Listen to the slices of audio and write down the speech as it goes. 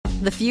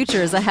The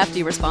future is a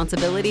hefty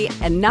responsibility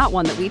and not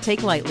one that we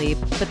take lightly,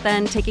 but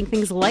then taking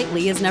things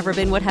lightly has never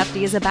been what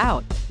Hefty is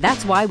about.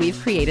 That's why we've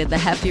created the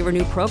Hefty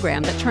Renew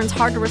program that turns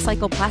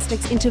hard-to-recycle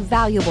plastics into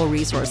valuable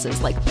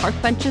resources like park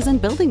benches and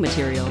building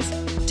materials.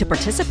 To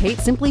participate,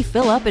 simply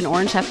fill up an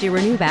orange Hefty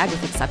Renew bag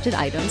with accepted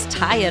items,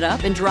 tie it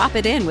up, and drop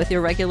it in with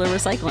your regular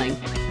recycling.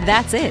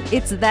 That's it.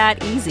 It's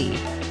that easy.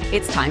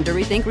 It's time to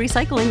rethink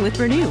recycling with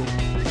Renew.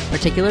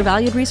 Particular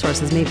valued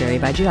resources may vary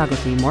by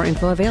geography. More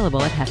info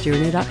available at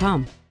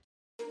heftyrenew.com.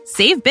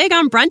 Save big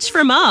on brunch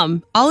for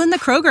mom, all in the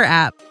Kroger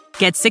app.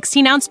 Get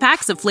 16-ounce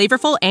packs of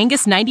flavorful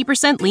Angus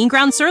 90% lean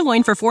ground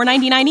sirloin for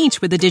 $4.99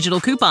 each with a digital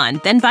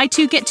coupon. Then buy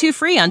 2, get 2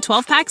 free on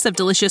 12 packs of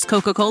delicious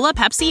Coca-Cola,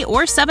 Pepsi,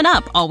 or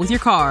 7-Up, all with your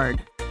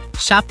card.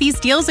 Shop these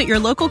deals at your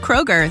local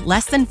Kroger,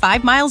 less than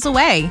 5 miles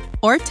away.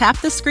 Or tap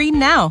the screen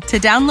now to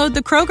download the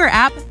Kroger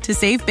app to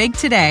save big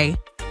today.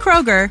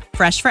 Kroger,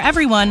 fresh for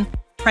everyone.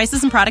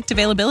 Prices and product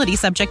availability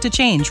subject to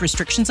change.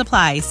 Restrictions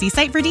apply. See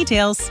site for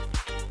details.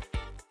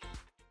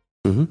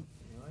 Mm-hmm.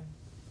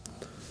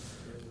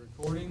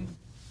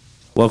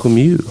 Welcome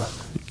you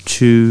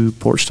to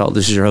Porch Talk.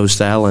 This is your host,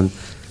 Alan.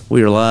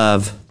 We are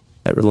live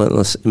at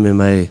Relentless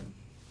MMA.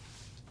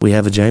 We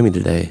have a Jamie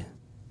today.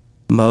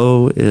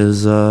 Mo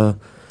is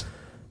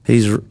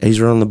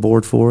he's running the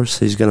board for us.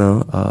 He's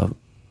gonna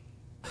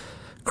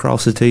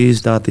cross the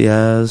T's, dot the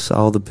I's,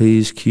 all the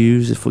P's,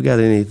 Q's. If we got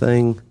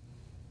anything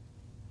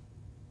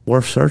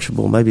worth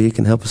searchable, maybe he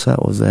can help us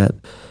out with that.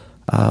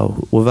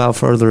 Without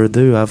further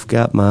ado, I've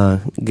got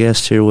my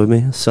guest here with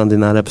me, Sunday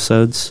night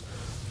episodes.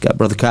 Got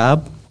Brother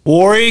Cobb.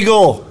 War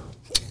Eagle.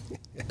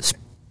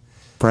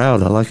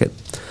 Proud, I like it.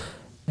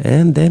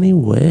 And Danny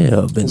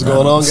Webb. What's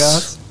going on,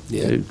 guys?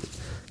 Yeah. Dude,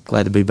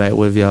 glad to be back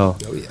with y'all.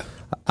 Oh, yeah.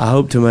 I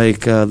hope to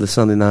make the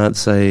Sunday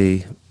nights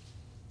a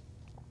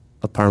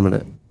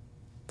permanent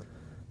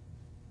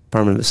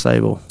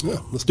stable. Yeah,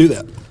 let's do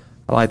that.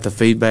 I like the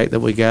feedback that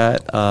we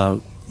got.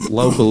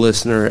 Local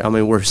listener, I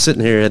mean, we're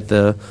sitting here at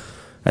the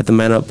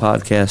Man Up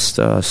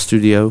Podcast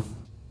studio,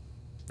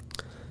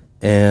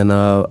 and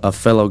a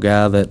fellow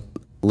guy that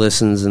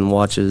listens and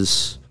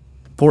watches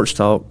Porch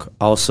Talk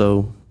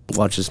also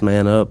watches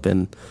Man Up,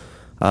 and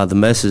the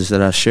message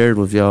that I shared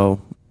with y'all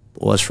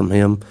was from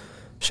him.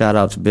 Shout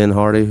out to Ben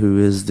Hardy, who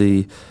is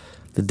the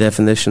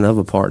definition of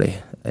a party,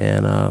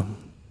 and I'm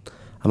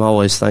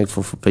always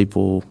thankful for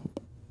people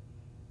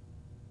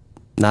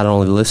not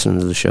only listening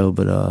to the show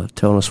but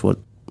telling us what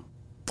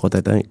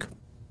they think.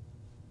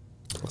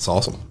 That's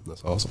awesome.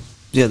 That's awesome.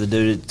 Yeah, the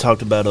dude that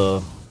talked about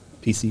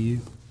PCU.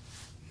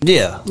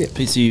 Yeah,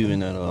 PCU in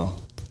that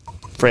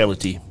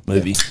Frailty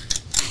movie. Yeah.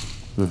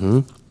 Mm-hmm.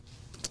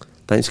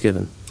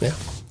 Thanksgiving. Yeah.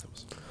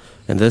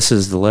 And this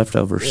is the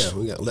leftovers. Yeah,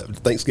 we got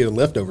Thanksgiving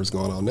leftovers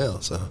going on now.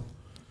 So,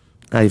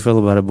 how you feel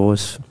about it,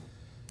 boys?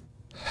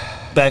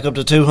 Back up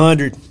to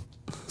 200.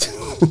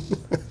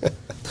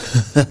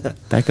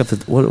 Back up to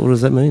what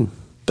does that mean?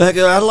 I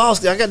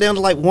got down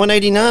to like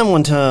 189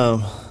 one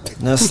time.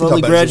 Now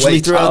slowly, gradually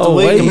throughout the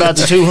week, I'm about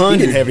to 200. He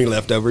didn't have any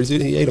leftovers.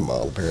 He ate them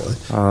all, apparently.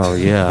 Oh,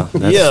 yeah.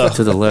 That's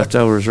to the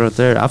leftovers right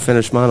there. I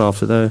finished mine off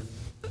today.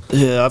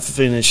 Yeah, I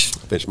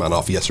finished mine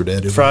off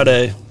yesterday.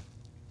 Friday.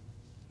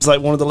 It's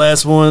like one of the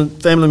last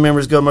family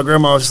members go. My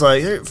grandma was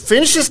like, "Here,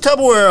 finish this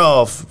Tupperware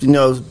off."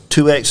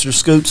 2 extra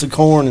scoops of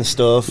corn and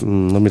stuff.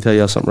 Let me tell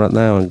y'all something right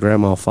now. And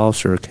Grandma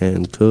Foster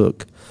can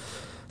cook.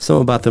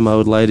 Something about them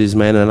old ladies,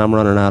 man. And I'm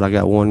running out. I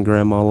got one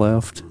grandma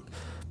left.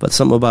 But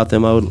something about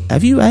them old.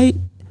 Have you ate?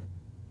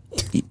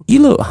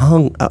 You look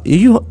hung.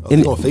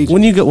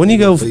 When you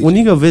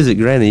go visit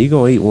Granny, you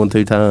gonna eat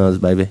 1-2 times,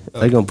 baby.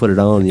 They gonna put it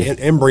on you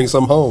and bring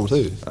some home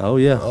too. Oh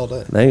yeah, all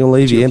day. They ain't gonna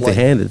leave you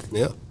empty-handed.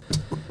 Yeah.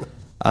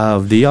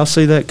 Do y'all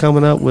see that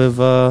coming up with?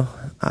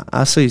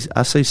 I see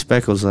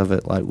speckles of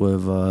it, like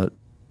with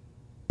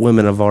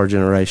women of our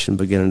generation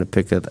beginning to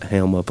pick that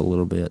helm up a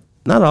little bit.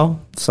 Not all,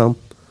 some.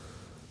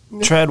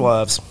 Trad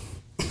wives.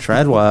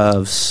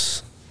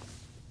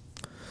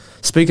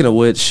 Speaking of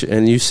which,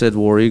 and you said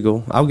War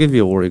Eagle, I'll give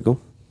you a War Eagle.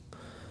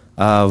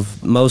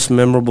 Most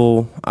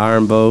memorable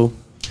Iron Bow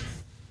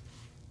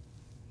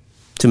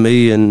to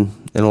me in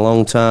a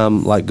long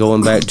time, like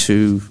going back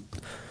to,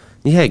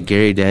 you had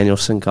Gary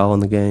Danielson calling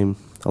the game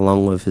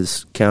along with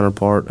his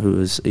counterpart who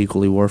is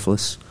equally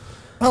worthless.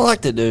 I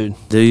like that dude.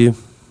 Do you?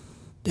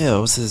 Yeah,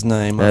 what's his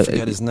name? I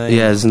forgot his name.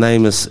 Yeah, his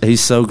name is,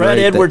 he's so Brad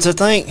great. Brad Edwards, I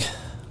think.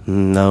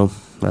 No,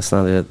 that's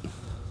not it.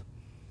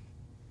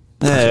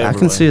 Yeah, I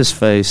can see his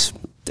face.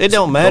 It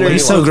don't matter.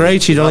 He's so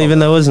great you don't even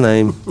know his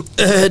name.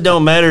 It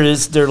don't matter.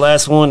 It's their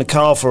last one to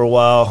call for a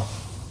while.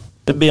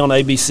 It'll be on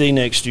ABC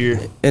next year.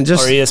 And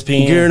just or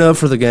ESPN. Gearing up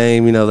for the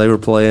game, they were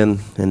playing.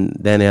 And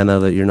Danny, I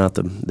know that you're not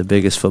the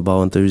biggest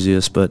football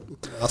enthusiast, but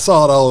I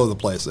saw it all over the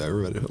place.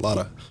 Everybody, a lot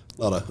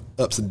of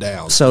ups and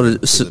downs. So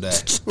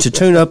to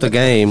tune up the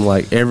game,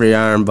 like every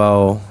Iron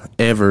Ball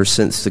ever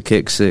since the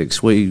Kick Six,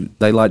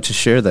 they like to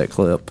share that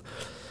clip.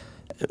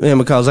 And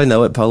because they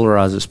know it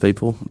polarizes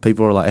people.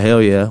 People are like,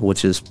 hell yeah,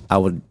 which is, I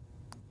would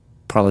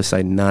probably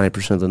say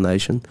 90% of the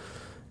nation.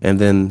 And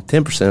then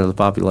 10% of the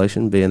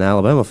population being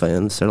Alabama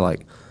fans, they're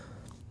like,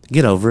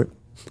 get over it.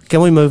 Can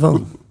we move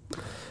on?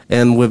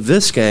 And with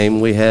this game,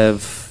 we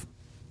have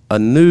a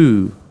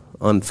new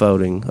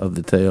unfolding of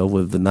the tale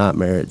with the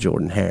nightmare at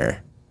Jordan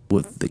Hare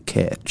with the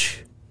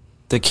catch.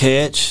 The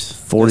catch?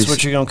 40, that's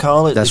what you're going to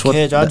call it? That's the what,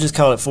 catch? I just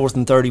call it 4th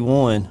and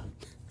 31.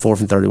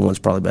 4th and 31 is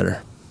probably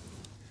better.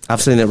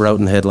 I've seen it wrote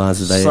in headlines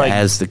today like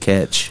as the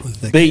catch.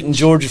 Beating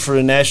Georgia for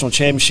the national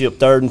championship,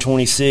 3rd and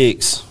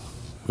 26.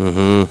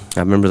 I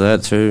remember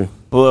that too.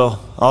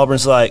 Well,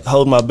 Auburn's like,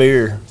 hold my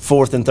beer,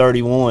 4th and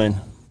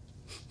 31.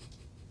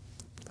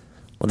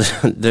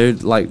 Well,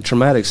 dude, like,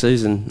 traumatic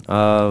season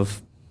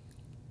of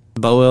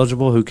bowl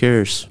eligible, who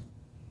cares?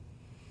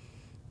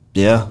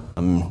 Yeah,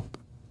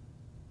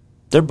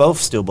 they're both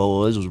still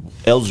bowl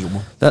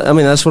eligible.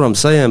 That's what I'm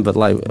saying, but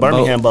like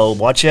Birmingham Bowl,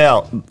 watch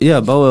out.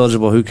 Yeah, bowl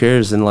eligible, who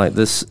cares? And like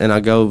this, and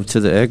I go to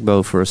the Egg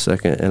Bowl for a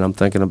second, and I'm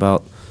thinking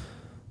about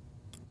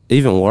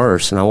even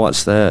worse, and I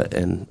watched that,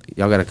 and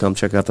y'all got to come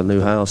check out the new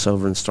house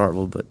over in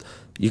Starkville, but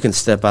you can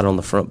step out on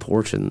the front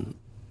porch and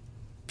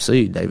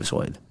see Davis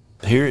Wade.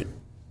 Hear it?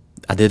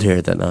 I did hear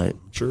it that night.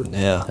 Sure.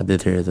 Yeah. I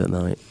did hear it that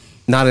night.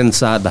 Not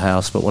inside the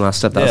house, but when I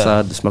stepped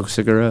outside to smoke a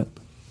cigarette,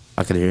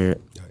 I could hear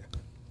it.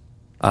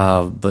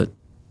 But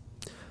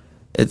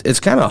it's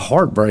kind of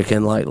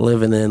heartbreaking, like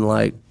living in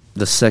like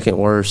the second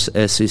worst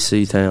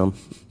SEC town,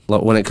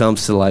 like when it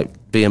comes to like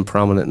being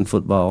prominent in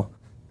football.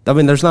 I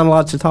mean, there's not a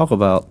lot to talk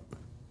about.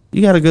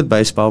 You got a good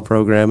baseball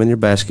program, and your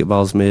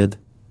basketball's mid.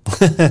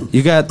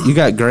 you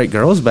got great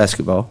girls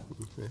basketball.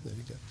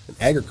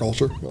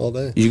 Agriculture all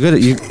day.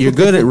 You're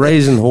good at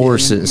raising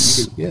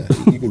horses. You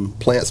can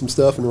plant some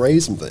stuff and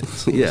raise some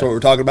things. Yeah. That's what we were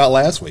talking about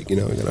last week.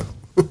 Yeah.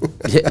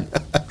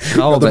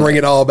 To bring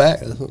it all back.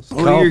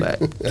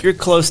 You're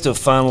close to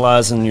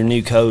finalizing your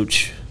new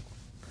coach,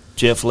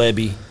 Jeff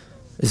Lebby.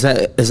 Is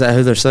that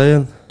who they're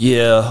saying?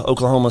 Yeah,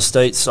 Oklahoma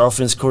State's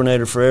offense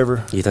coordinator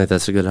forever. You think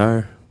that's a good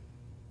hire?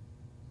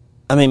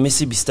 I mean,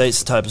 Mississippi State's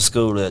the type of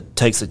school that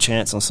takes a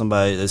chance on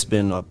somebody that's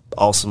been an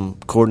awesome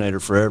coordinator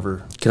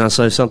forever. Can I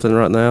say something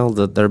right now?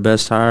 That their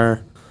best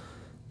hire,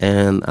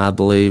 and I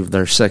believe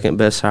their second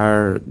best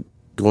hire,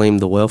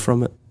 gleamed the well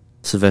from it,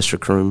 Sylvester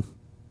Croom.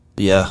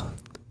 Yeah.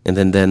 And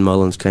then Dan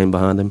Mullins came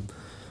behind him.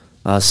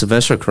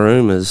 Sylvester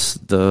Croom is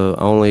the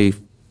only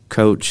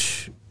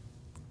coach,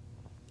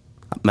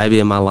 maybe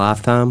in my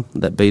lifetime,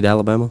 that beat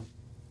Alabama.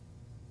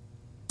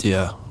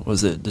 Yeah.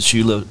 Was it the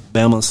Shula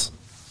Bamas?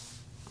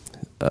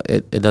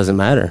 It doesn't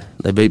matter.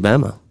 They beat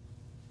Bama.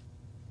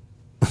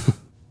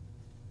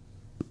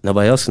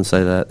 Nobody else can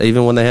say that.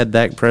 Even when they had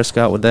Dak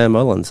Prescott with Dan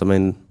Mullins, I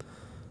mean,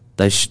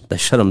 they shut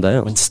them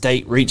down. When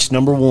State reached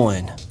number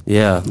 1.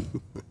 Yeah,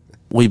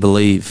 we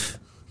believe.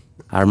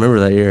 I remember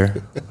that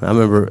year. I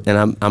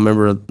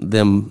remember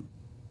them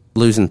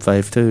losing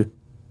faith too.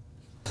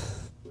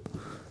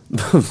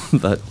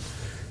 But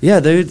yeah,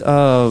 dude.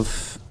 I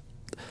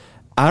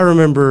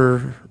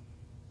remember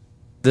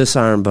this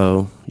Iron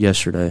Bowl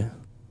yesterday.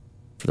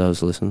 For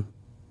those listening,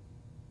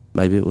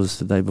 maybe it was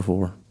the day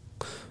before,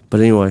 but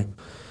anyway,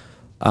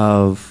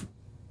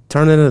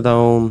 turning it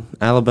on.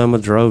 Alabama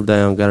drove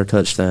down, got a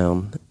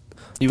touchdown.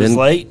 You was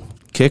late.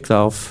 Kicked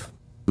off.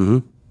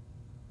 All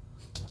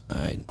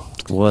right.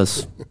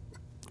 Was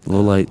a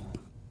little late,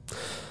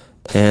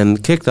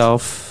 and kicked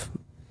off.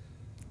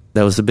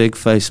 That was the big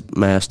face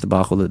mask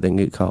debacle that didn't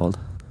get called.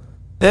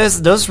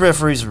 Those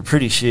referees were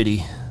pretty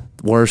shitty.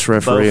 Worst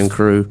referee Both. and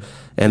crew,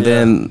 and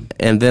then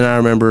I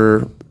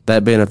remember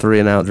that being a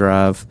 3-and-out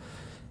drive,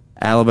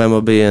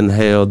 Alabama being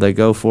held. They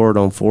go for it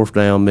on 4th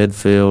down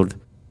midfield,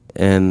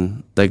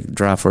 and they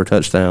drive for a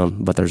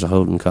touchdown, but there's a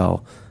holding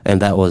call,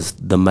 and that was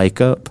the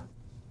makeup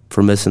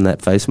for missing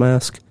that face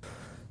mask,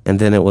 and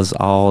then it was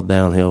all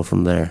downhill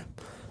from there.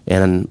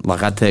 And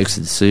like I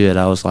texted Sid,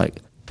 I was like,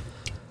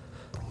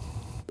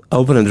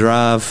 opening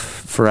drive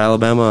for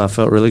Alabama, I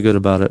felt really good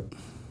about it,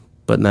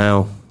 but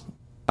now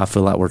I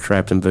feel like we're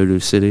trapped in Voodoo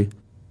City,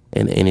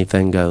 and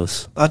anything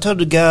goes. I told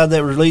the guy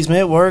that released me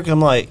at work,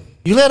 I'm like,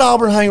 you let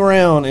Auburn hang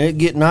around and it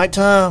get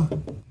nighttime,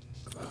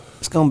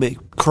 it's going to be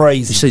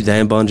crazy. You see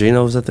Dan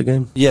Bongino was at the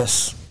game?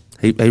 Yes.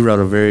 He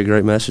wrote a very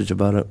great message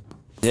about it.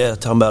 Yeah,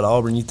 talking about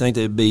Auburn, you think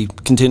they'd be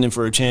contending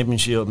for a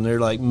championship, and they're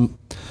like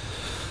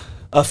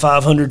a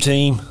 500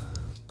 team.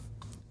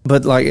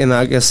 But, like, and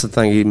I guess the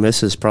thing he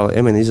misses probably,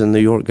 I mean, he's a New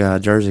York guy,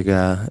 Jersey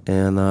guy,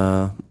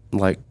 and,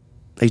 like,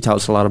 he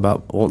talks a lot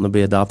about wanting to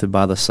be adopted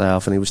by the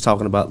South, and he was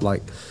talking about,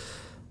 like,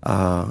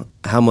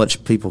 how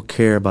much people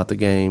care about the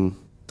game.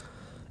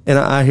 And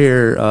I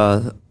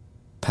hear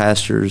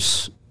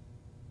pastors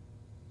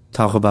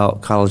talk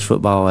about college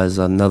football as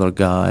another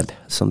god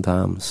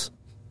sometimes,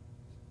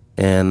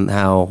 and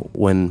how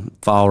when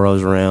fall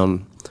rolls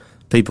around,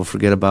 people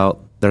forget about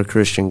their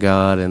Christian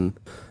God and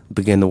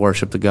begin to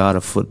worship the God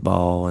of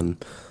football.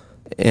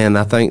 And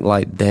I think,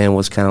 like, Dan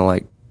was kind of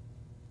like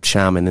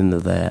chiming into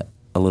that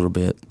a little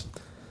bit,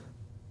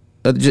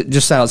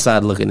 just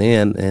outside looking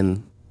in,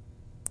 and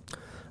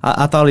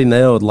I thought he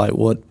nailed like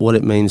what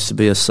it means to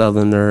be a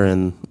Southerner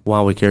and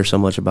why we care so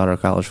much about our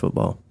college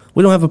football.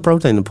 We don't have a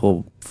protein to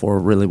pull for,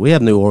 really. We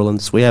have New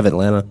Orleans, we have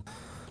Atlanta,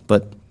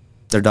 but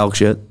they're dog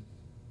shit.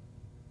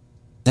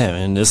 Yeah,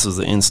 man, this was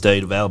the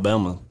in-state of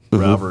Alabama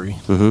rivalry.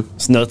 Mm-hmm.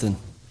 It's nothing.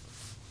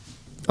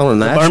 On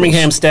the Nationals.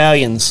 Birmingham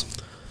Stallions.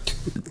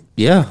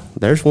 Yeah,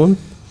 there's one.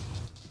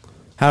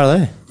 How are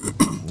they?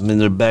 I mean,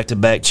 they're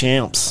back-to-back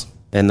champs.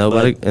 And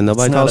nobody talks about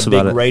it. It's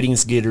not a big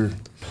ratings getter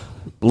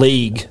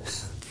league.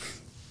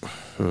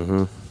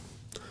 Mm-hmm.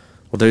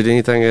 Well, dude,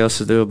 anything else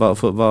to do about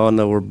football? I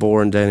know we're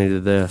boring Danny to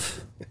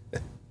death.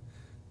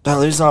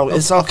 Oh, it's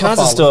all kinds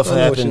of stuff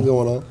happening.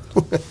 Going on.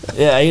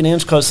 Yeah,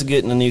 A&M's close to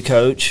getting a new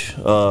coach.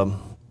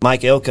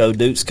 Mike Elko,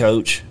 Duke's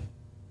coach.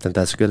 Think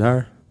that's a good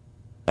hire?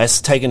 That's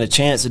taking a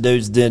chance. The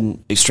dude's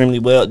done extremely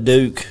well at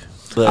Duke.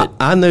 But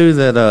I knew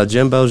that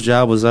Jimbo's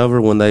job was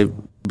over when they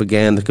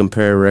began to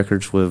compare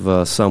records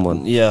with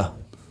someone. yeah.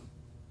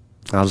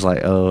 I was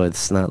like, oh,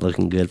 it's not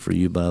looking good for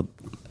you, bub.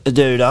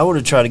 Dude, I would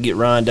have tried to get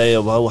Ryan Day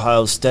of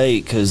Ohio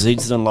State because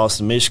he's done lost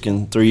to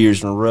Michigan 3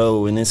 years in a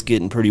row, and it's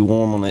getting pretty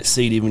warm on that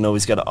seat, even though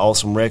he's got an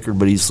awesome record,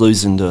 but he's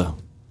losing to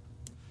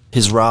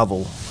his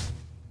rival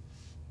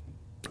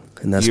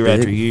And that's year big.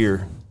 after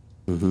year.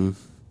 Mm-hmm.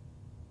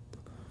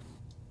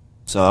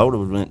 So I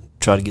would have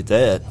tried to get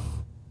that.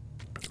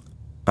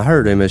 I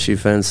heard MSU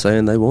fans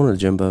saying they wanted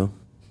Jimbo.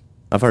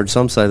 I've heard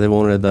some say they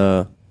wanted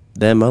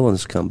Dan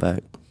Mullins to come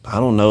back. I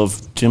don't know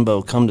if Jimbo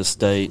will come to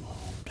state.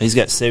 He's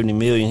got $70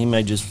 million. He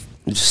may just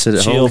Just sit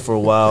at chill home. for a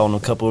while on a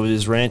couple of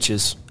his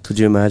ranches. Could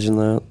you imagine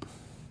that?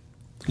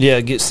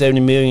 Yeah, get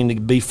 $70 million to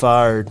be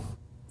fired.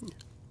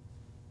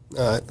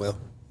 All right, well,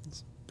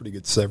 it's a pretty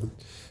good severance.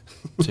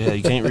 So yeah,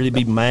 you can't really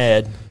be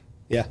mad.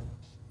 Yeah.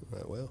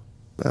 Well,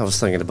 I was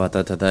thinking about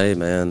that today,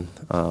 man.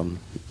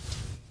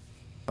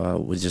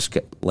 We just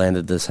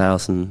landed this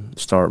house in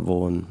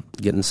Starkville and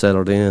getting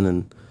settled in,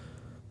 and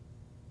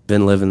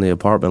been living the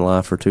apartment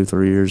life for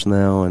 2-3 years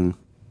now, and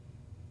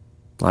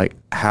like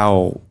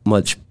how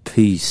much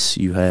peace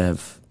you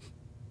have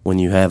when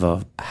you have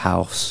a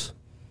house.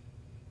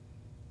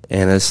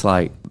 And it's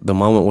like the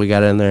moment we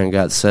got in there and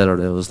got settled,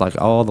 it was like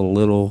all the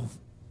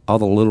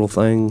little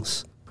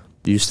things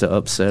used to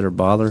upset or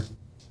bother.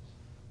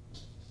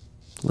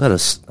 I'm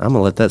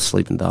gonna let that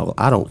sleeping dog.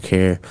 I don't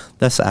care.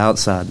 That's the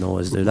outside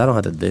noise, dude. I don't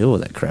have to deal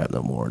with that crap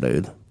no more,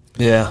 dude.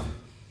 Yeah.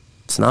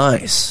 It's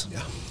nice.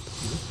 yeah.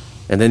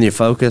 And then you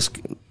focus.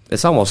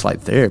 It's almost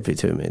like therapy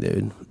to me,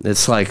 dude.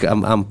 It's like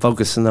I'm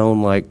focusing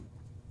on like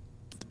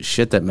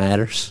shit that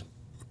matters,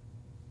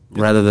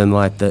 rather than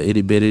like the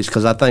itty bitties.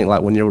 Because I think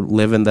like when you're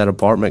living that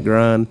apartment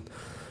grind,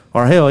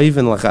 or hell,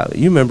 even like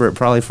you remember it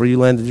probably before you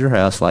landed your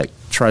house, like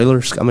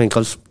trailers. I mean,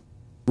 because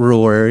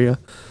rural area,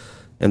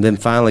 and then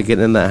finally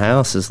getting in that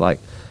house is like,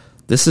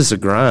 this is a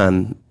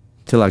grind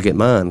till I get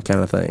mine,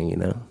 kind of thing. You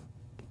know,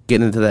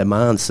 getting into that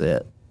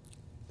mindset.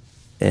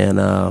 And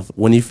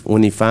when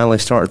you finally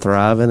start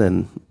thriving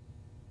and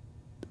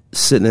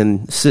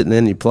sitting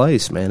in your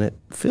place, man, it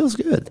feels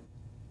good.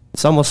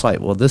 It's almost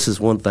like, well, this is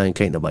one thing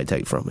can't nobody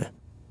take from me.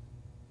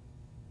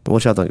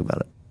 What y'all think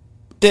about it?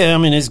 Yeah, I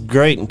mean, it's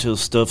great until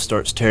stuff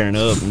starts tearing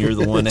up and you're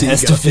the one that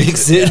has to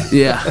fix it.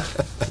 Yeah,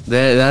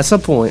 that's a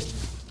point.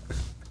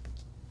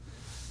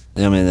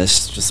 I mean,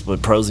 that's just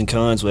what pros and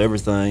cons with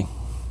everything.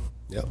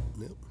 Yep.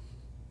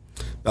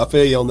 I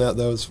feel you on that,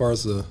 though, as far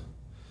as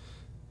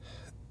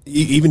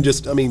even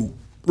just, I mean,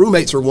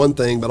 roommates are one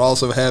thing, but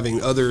also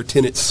having other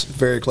tenants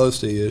very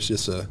close to you is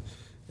just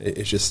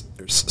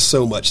there's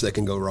so much that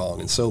can go wrong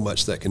and so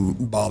much that can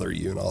bother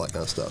you and all that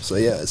kind of stuff. So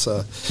yeah, it's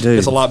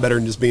a lot better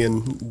than just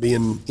being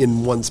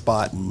in one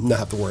spot and not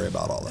have to worry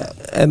about all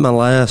that. At my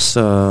last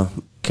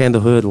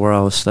Candlewood where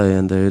I was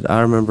staying, dude,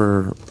 I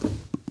remember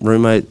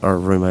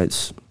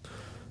roommates,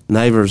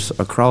 neighbors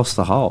across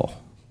the hall,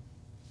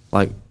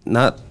 like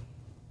not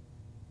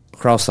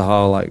across the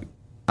hall, like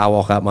I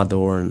walk out my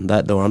door and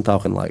that door, I'm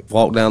talking like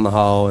walk down the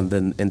hall and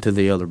then into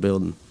the other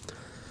building.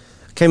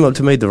 Came up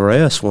to me to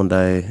rest one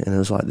day, and it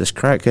was like this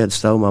crackhead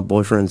stole my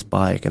boyfriend's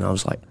bike, and I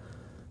was like,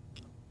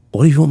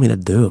 "What do you want me to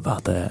do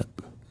about that?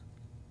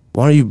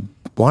 Why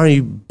are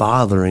you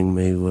bothering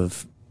me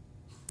with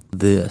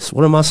this?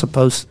 Am I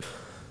supposed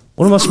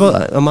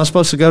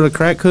to go to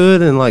Crack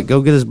Hood and like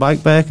go get his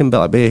bike back and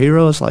be a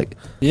hero?" It's like,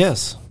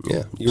 Yes.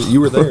 Yeah,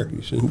 you were there.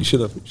 You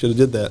should have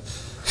did that.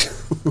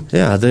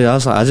 yeah, dude. I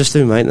was like, I just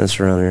do maintenance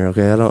around here.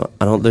 Okay, I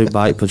don't do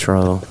bike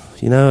patrol.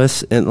 You know,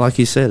 and like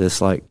you said,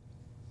 it's like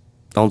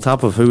on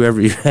top of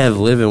whoever you have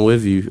living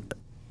with you,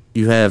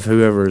 you have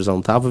whoever is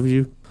on top of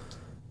you.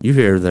 You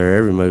hear their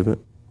every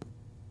movement,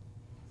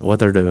 what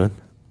they're doing,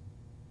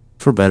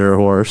 for better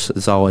or worse.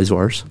 It's always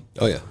worse.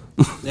 Oh yeah.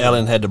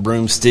 Alan had the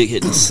broomstick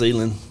hitting the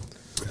ceiling.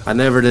 I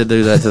never did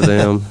do that to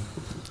them,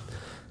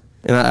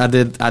 and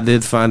I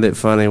did find it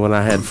funny when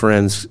I had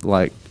friends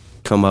like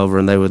come over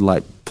and they would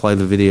like play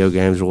the video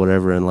games or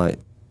whatever and like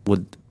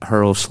would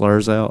hurl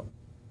slurs out.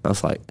 I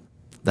was like,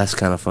 that's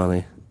kind of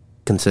funny,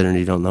 considering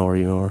you don't know where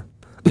you are.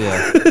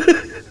 Yeah.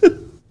 Oh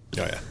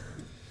yeah.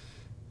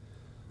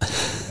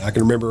 I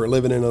can remember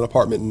living in an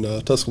apartment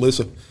in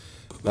Tuscaloosa.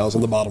 I was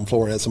on the bottom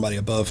floor and had somebody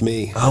above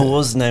me. Oh, what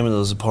was the name of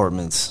those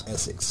apartments?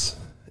 Essex.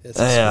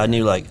 Yeah, I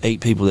knew like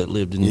 8 people that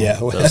lived in. Yeah,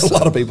 we had those. a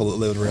lot of people that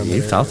lived around there.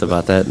 You've talked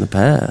about that in the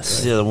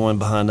past. Yeah, the one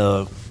behind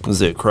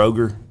was it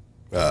Kroger?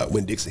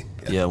 Winn-Dixie.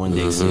 Yeah,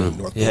 Winn-Dixie.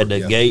 Northport, You had the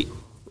yeah. gate.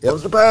 Yep.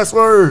 What's the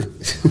password?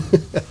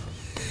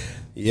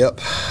 Yep.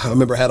 I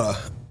remember I had a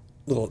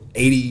little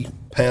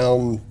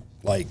 80-pound,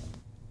 like,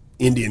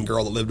 Indian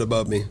girl that lived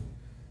above me.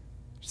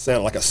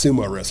 Sounded like a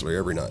sumo wrestler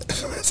every night.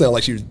 Sounded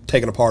like she was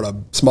taking apart a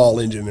small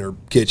engine in her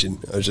kitchen.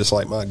 I was just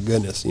like, my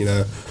goodness, you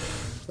know.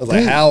 I was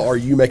like, how are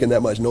you making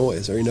that much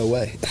noise? There ain't no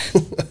way.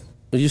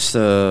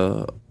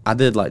 I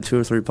did like 2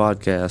 or 3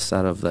 podcasts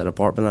out of that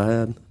apartment I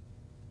had.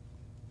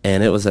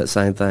 And it was that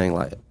same thing.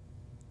 Like,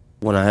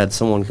 when I had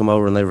someone come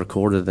over and they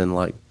recorded and,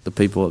 like, the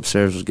people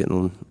upstairs was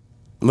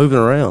moving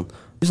around.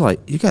 He's like,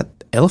 you got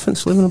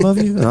elephants living above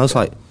you? And I was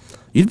like,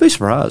 you'd be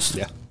surprised.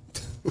 Yeah.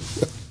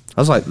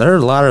 I was like, they're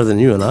lighter than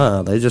you and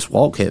I. They just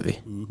walk heavy.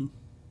 Mm-hmm.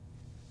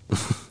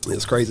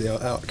 It's crazy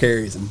how it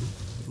carries and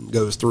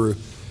goes through.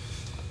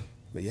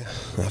 But, yeah,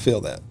 I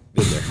feel that.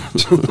 Been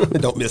there.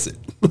 Don't miss it.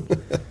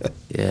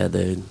 Yeah,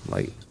 dude.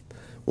 Like,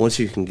 once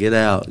you can get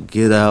out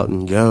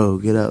and go,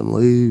 get out and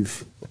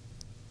leave.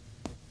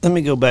 Let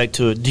me go back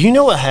to it. Do you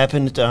know what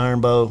happened at the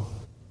Iron Bowl?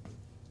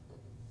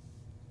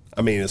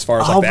 I mean, as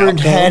far as Auburn like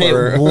had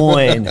it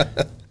won.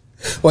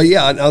 Well,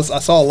 yeah, I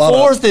saw a lot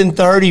 4th and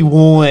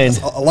 31.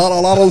 a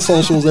lot on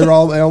socials. They're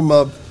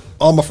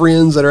all my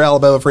friends that are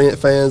Alabama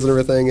fans and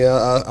everything.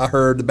 Yeah, I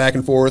heard the back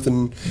and forth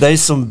and They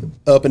some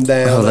up and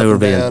down. Oh, they up were and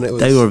being down. It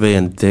was, they were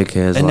being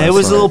dickheads. and last there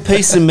was a night. little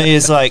piece of me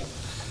is like,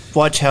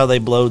 watch how they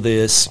blow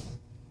this.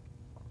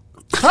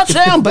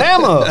 Touchdown,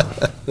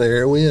 Bama.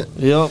 There it went.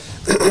 Yep.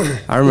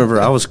 I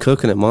remember I was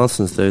cooking at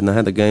Monson's, dude, and I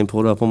had the game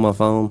pulled up on my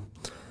phone,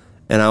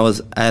 and I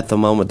was at the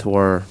moment to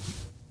where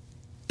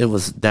it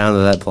was down to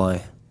that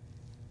play,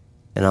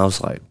 and I was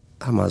like,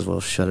 I might as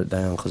well shut it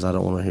down because I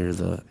don't want to hear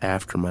the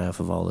aftermath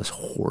of all this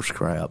horse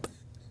crap.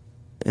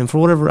 And for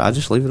whatever, I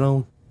just leave it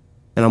on,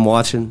 and I'm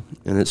watching,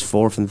 and it's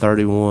 4th and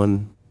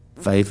 31.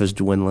 Faith is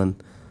dwindling.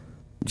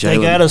 They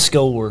got to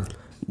score.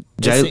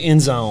 It's Jalen- the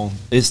end zone.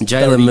 It's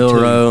Jalen 32.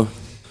 Milroe,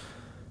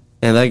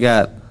 and they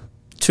got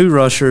 2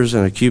 rushers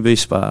and a QB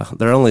spy.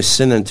 They're only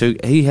sending 2.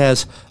 He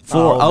has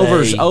All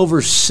day.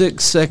 over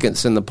 6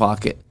 seconds in the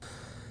pocket,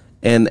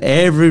 and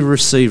every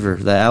receiver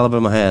that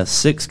Alabama has,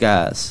 6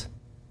 guys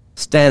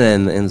standing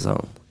in the end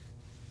zone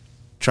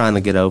trying to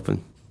get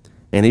open,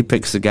 and he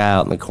picks the guy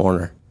out in the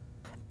corner,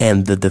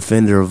 and the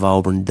defender of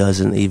Auburn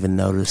doesn't even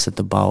notice that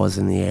the ball is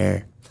in the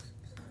air,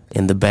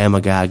 and the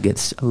Bama guy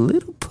gets a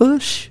little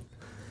push,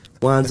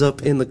 winds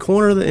up in the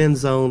corner of the end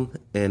zone,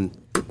 and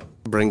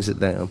brings it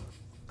down.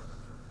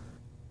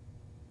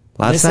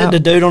 They Lights said out. the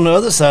dude on the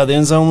other side of the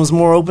end zone was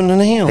more open than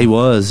him. He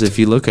was, if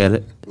you look at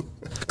it,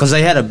 because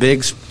they had a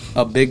big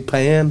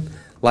pan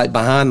like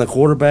behind the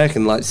quarterback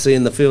and like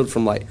seeing the field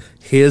from like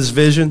his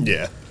vision.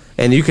 Yeah.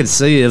 And you could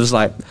see it was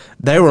like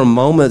there were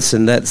moments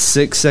in that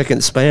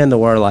 6-second span to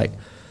where like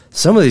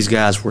some of these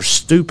guys were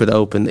stupid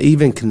open,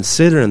 even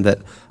considering that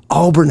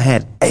Auburn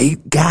had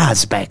 8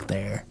 guys back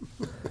there.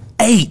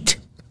 8.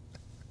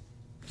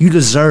 You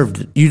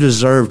deserved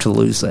to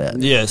lose that.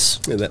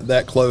 Yes. Yeah,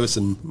 that close,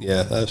 and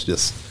yeah, that's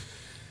just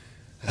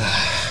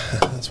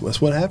that's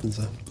what happens.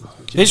 Though.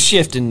 It's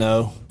shifting,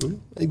 though.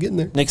 They getting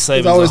there. Nick It's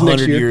Saban's always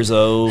next 100 year. years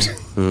old.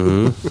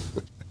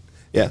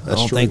 Yeah, I that's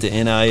don't true. think the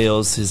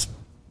NIL's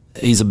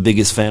he's the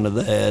biggest fan of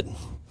that.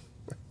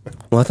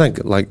 Well, I think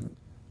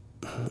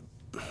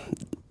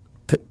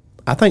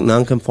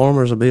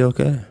nonconformers will be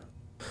okay.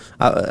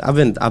 I've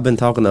been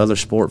talking to other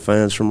sport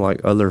fans from like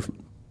other,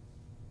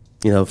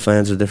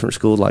 fans of different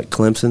schools like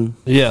Clemson.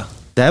 Yeah.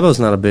 Dabo's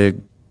not a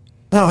big.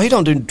 No, he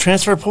don't do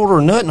transfer portal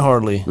or nothing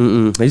hardly.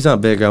 He's not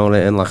big on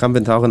it, and like I've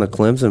been talking to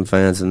Clemson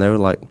fans, and they were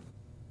like,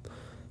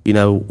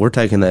 we're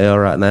taking the L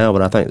right now,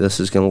 but I think this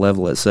is going to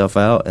level itself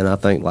out, and I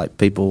think like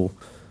people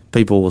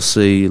will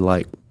see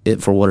like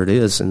it for what it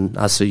is, and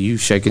I see you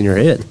shaking your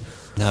head.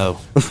 No.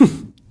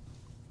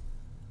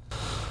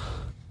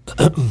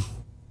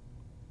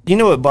 You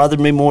know what bothered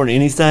me more than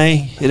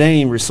anything? It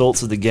ain't even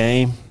results of the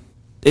game.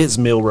 It's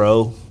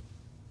Milroe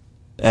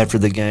after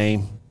the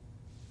game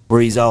where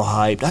he's all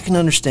hyped. I can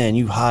understand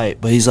you hyped,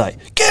 but he's like,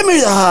 give me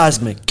the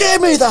Heisman.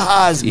 Give me the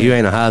Heisman. You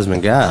ain't a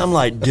Heisman guy. I'm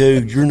like,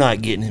 dude, you're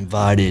not getting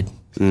invited.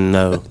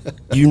 No.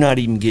 You're not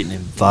even getting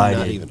invited.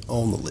 Not even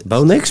on the list.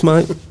 Bo Nix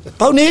might.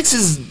 Bo Nix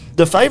is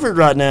the favorite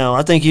right now.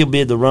 I think he'll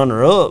be the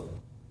runner-up.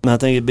 I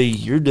think it'd be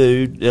your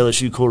dude,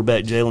 LSU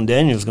quarterback Jalen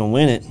Daniels, going to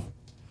win it.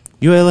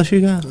 You a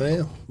LSU guy? I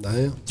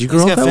am. Did you grow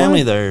He's up got that family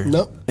way? there.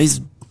 Nope.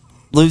 He's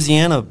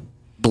Louisiana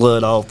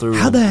blood all through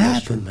How'd him. that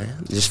happen,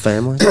 man? Just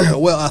family?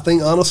 Well, I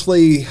think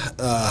honestly,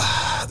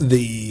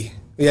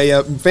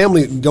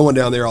 family going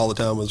down there all the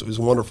time was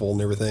wonderful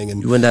and everything.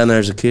 And You went down there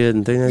as a kid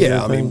and teenager?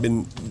 yeah, I and mean,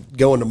 everything? been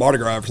going to Mardi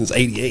Gras since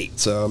 '88.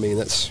 So I mean,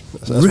 that's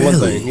Really? one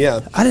thing. Yeah,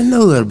 I didn't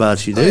know that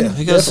about you, dude. yeah.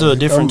 He goes to a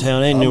Definitely. different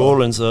town in I'm New a-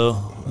 Orleans, though.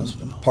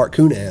 Part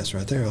coon ass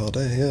right there all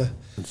day. Yeah.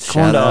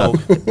 Shout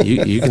dog. out.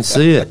 You can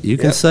see it. You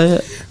can say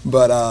it.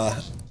 But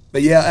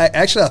yeah,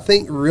 actually, I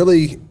think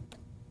really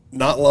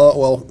not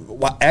long.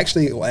 Well,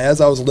 actually, as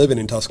I was living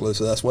in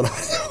Tuscaloosa, that's when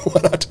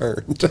I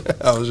turned.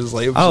 I was just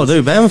like, dude,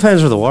 Bama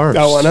fans are the worst.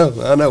 Oh,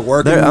 I know.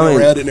 Working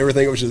around it and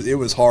everything, it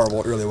was horrible.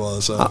 It really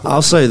was. So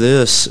I'll say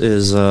this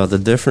is the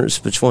difference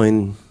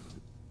between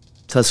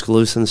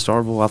Tuscaloosa and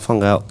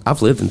Starkville.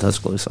 I've lived in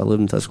Tuscaloosa. I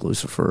lived in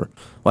Tuscaloosa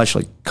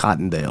actually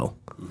Cottondale,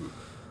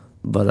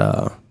 but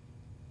I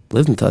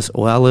lived in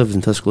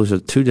Tuscaloosa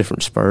 2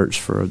 different spurts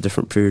for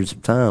different periods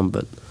of time.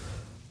 But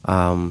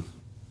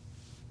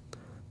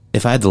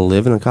if I had to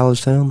live in a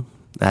college town,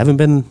 I've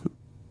been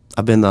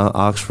to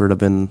Oxford. I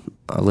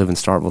live in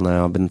Starkville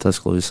now. I've been to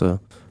Tuscaloosa.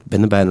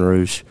 Been to Baton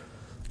Rouge.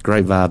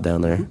 Great vibe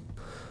down there.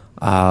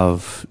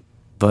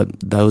 But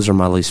those are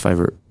my least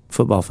favorite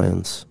football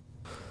fans.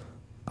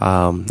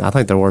 I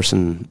think they're worse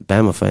than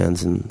Bama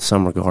fans in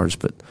some regards.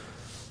 But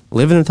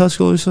living in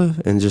Tuscaloosa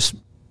and just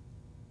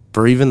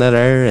breathing that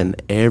air,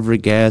 and every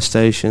gas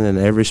station and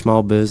every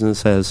small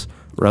business has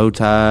Road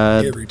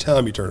Tide. Every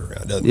time you turn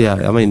around, doesn't it?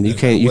 Yeah, I mean you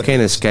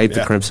can't escape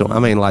the Crimson. I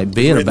mean, like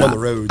being Written on about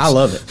the roads. I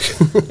love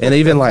it, and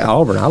even like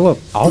Auburn. I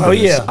love Auburn. Oh,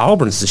 yeah.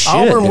 Auburn's the shit.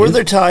 Auburn, dude. we're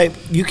the type,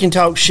 you can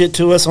talk shit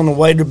to us on the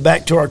way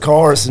back to our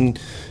cars, and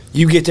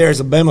you get there as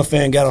a Bama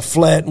fan, got a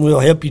flat, and we'll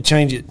help you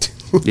change it.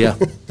 Yeah,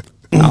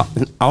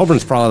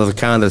 Auburn's probably the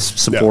kindest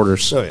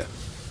supporters. Oh yeah.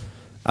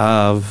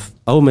 Of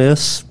Ole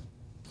Miss,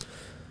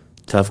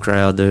 tough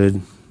crowd,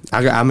 dude.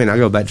 I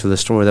go back to the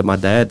story that my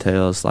dad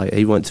tells. Like,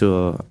 he went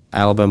to a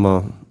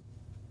Alabama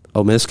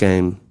Ole Miss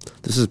game.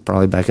 This is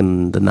probably back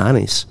in the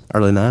 90s,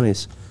 early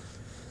 90s.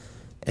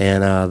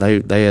 And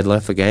they had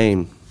left the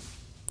game.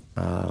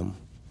 I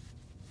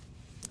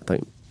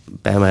think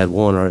Bama had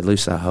won, or at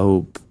least I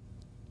hope,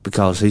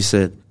 because he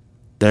said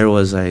there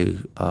was a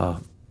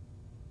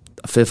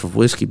fifth of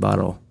whiskey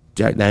bottle,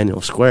 Jack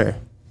Daniel's Square,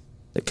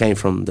 that came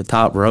from the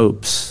top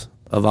ropes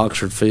of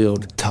Oxford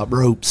Field. Top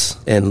ropes.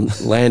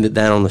 And landed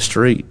down on the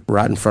street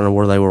right in front of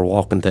where they were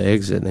walking to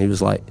exit. And he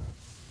was like,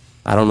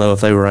 I don't know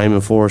if they were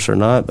aiming for us or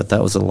not, but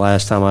that was the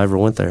last time I ever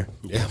went there.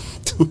 Yeah.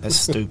 That's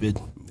stupid.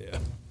 Yeah.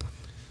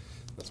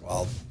 That's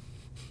wild.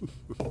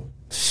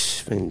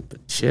 I mean, but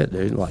shit,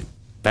 dude, like,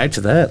 back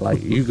to that,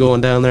 like, you going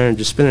down there and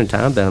just spending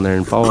time down there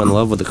and falling in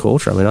love with the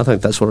culture. I mean, I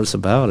think that's what it's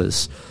about,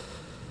 is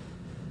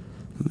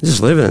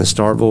just living in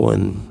Starkville.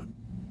 And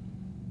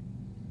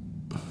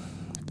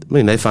I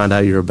mean, they find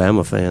out you're a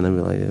Bama fan, they'd be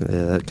like,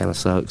 yeah, that kind of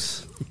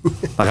sucks.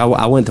 Like,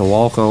 I went to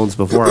walk-ons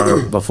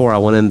before I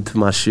went into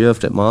my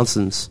shift at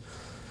Monson's,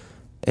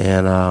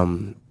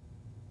 and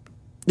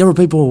there were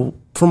people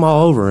from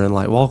all over, and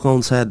like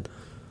walk-ons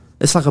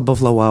it's like a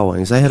Buffalo Wild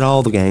Wings. They had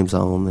all the games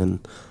on, and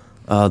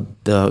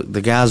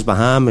the guys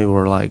behind me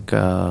were like,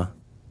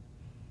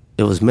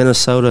 it was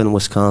Minnesota and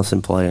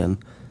Wisconsin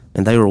playing,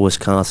 and they were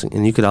Wisconsin,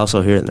 and you could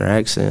also hear it in their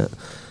accent.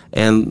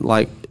 And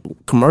like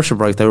commercial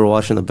break, they were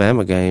watching the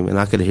Bama game, and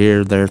I could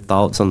hear their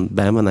thoughts on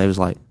Bama, and they was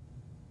like,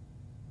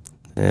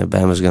 yeah,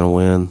 Bama's going to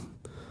win.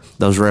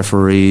 Those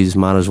referees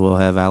might as well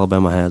have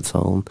Alabama hats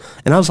on.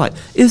 And I was like,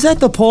 is that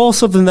the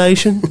pulse of the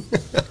nation?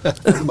 For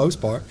the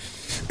most part.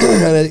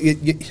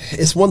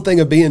 It's one thing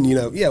of being,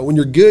 when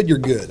you're good, you're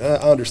good. I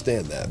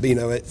understand that. But,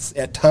 it's,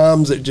 at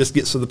times it just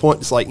gets to the point,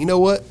 it's like, you know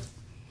what?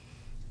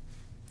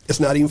 It's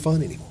not even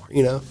fun anymore,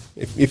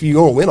 If you're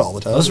going to win all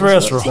the time. Those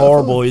refs were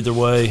horrible either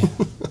way.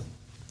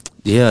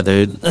 Yeah,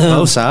 dude.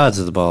 Both sides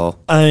of the ball.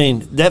 I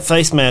mean, that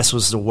face mask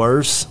was the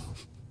worst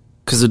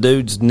because the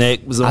dude's neck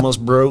was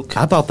almost broke.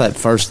 I thought that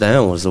first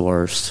down was the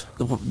worst.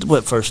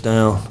 What first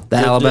down? The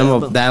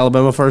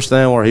Alabama first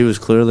down where he was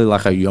clearly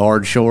like a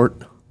yard short.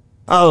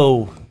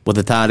 Oh. With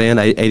the tight end,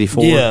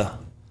 84. Yeah.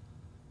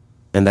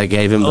 And they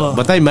gave him,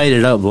 but they made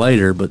it up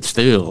later, but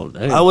still.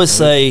 Damn, I would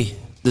say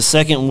the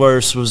second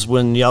worst was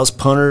when y'all's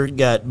punter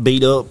got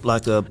beat up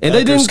like a and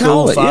they didn't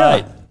call it,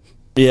 fight.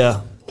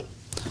 Yeah.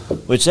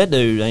 Which that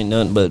dude ain't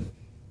nothing but,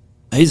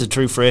 he's a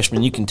true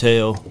freshman, you can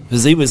tell,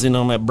 because he was in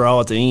on that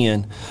brawl at the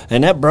end.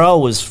 And that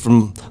brawl was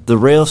from the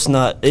refs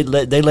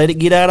they let it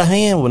get out of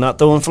hand. We're not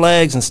throwing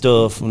flags and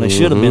stuff when they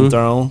should have been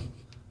thrown.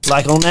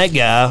 Like on that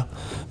guy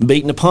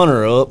beating the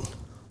punter up.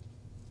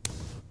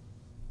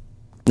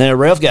 Now, the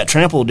ref got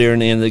trampled during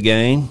the end of the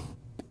game.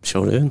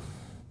 Sure did.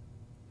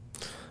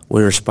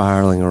 We were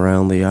spiraling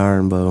around the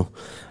iron bow.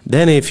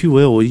 Danny, if you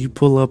will you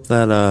pull up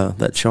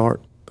that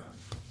chart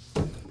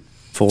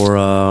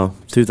for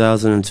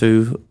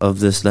 2002 of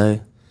this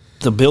day?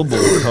 The Billboard,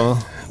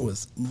 huh? It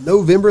was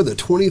November the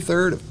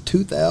 23rd of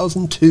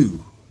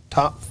 2002.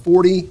 Top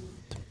 40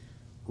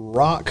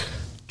 rock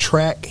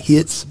track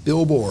hits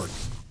Billboard.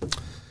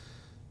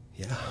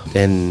 Yeah.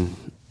 And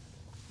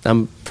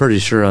I'm pretty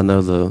sure I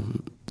know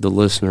the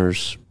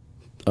listeners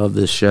of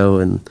this show,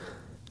 and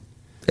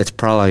it's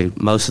probably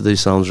most of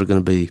these songs are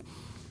going to be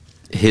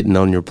hitting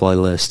on your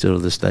playlist still to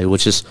this day,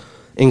 which is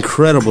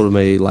incredible to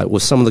me, like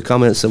with some of the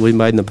comments that we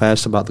made in the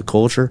past about the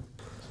culture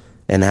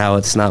and how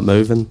it's not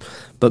moving.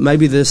 But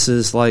maybe this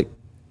is like,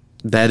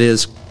 that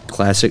is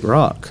classic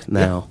rock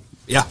now.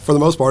 Yeah, for the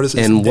most part, it's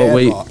and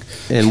rock.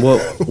 And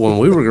what when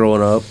we were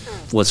growing up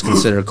was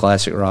considered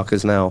classic rock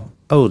is now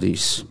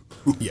oldies.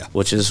 Yeah.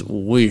 Which is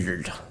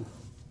weird.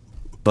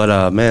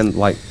 But man,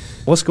 like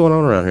What's going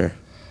on around here?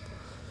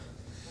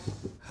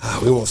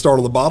 We want to start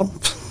on the bottom.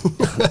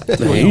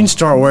 Man, you can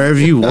start wherever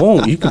you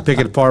want. You can pick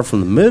it apart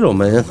from the middle,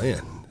 man.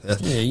 Man.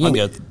 Yeah, you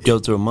ain't go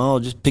through them all.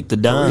 Just pick the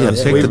dime. Yeah,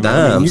 pick the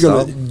dime.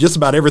 You're gonna, just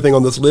about everything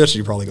on this list,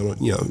 you're probably going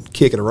to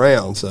kick it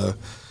around. So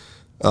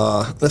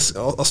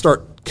I'll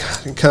start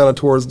kind of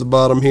towards the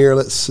bottom here.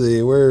 Let's see.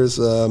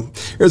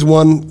 Here's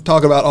one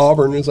talking about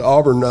Auburn. There's an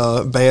Auburn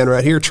band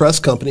right here,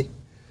 Trust Company.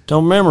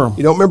 Don't remember them.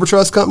 You don't remember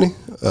Trust Company?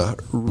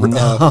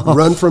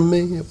 Run From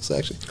Me. It was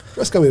actually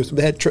Trust Company.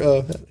 They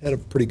had a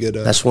pretty good.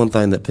 That's one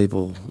thing that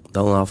people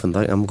don't often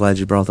think. I'm glad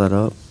you brought that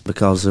up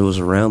because it was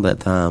around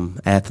that time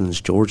Athens,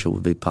 Georgia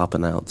would be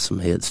popping out some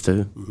hits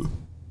too,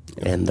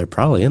 and they're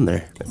probably in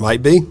there.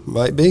 Might be.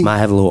 Might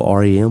have a little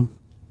REM.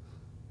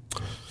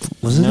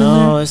 Was it?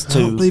 No, it's too.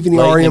 I don't believe any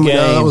late REM. in the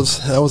No, game.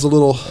 that was a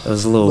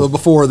little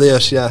before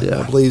this. Yeah,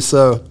 I believe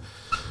so.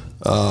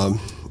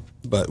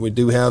 But we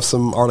do have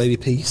some Our Lady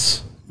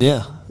Peace.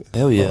 Yeah.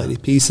 Hell yeah. Our Lady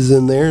Peace is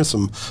in there.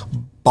 Some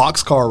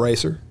Boxcar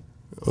Racer.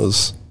 It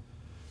was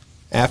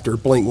after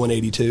Blink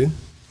 182.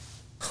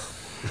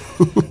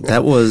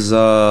 That was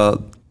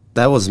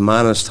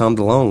minus Tom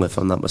DeLonge, if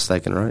I'm not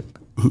mistaken, right?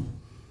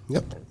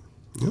 Yep.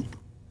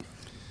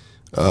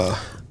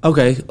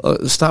 Okay,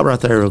 stop right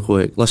there real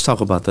quick. Let's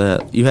talk about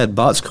that. You had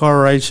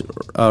Boxcar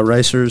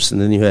Racers, and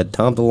then you had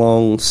Tom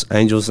DeLonge's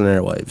Angels and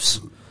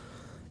Airwaves.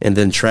 And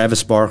then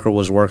Travis Barker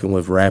was working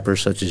with rappers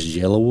such as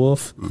Yellow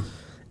Wolf.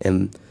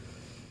 And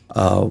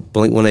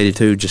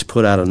Blink-182 just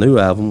put out a new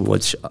album,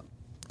 which,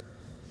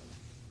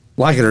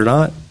 like it or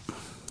not,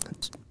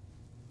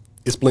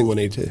 it's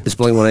Blink-182. It's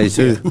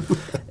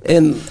Blink-182.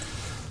 And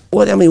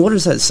what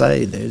does that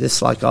say, dude?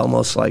 It's like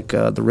almost like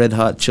the Red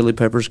Hot Chili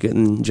Peppers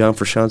getting John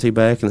Frusciante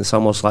back, and it's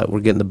almost like we're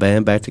getting the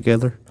band back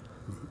together.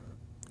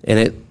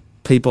 And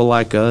people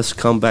like us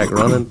come back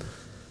running.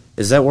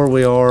 Is that where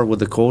we are with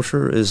the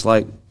culture? Is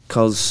like,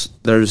 because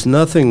there's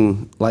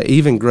nothing like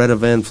even Greta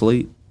Van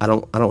Fleet. I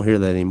don't hear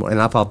that anymore,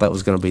 and I thought that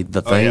was going to be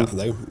the thing.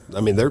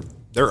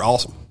 They're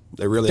awesome.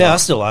 They really are. I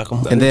still like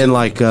them. And then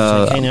like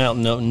came out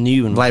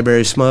new and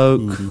Blackberry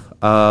Smoke.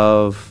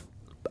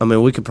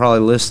 We could probably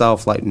list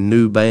off like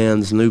new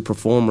bands, new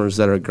performers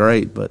that are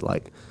great, but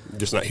like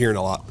just not hearing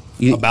a lot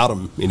about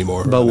them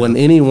anymore. But when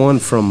anyone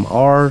from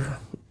our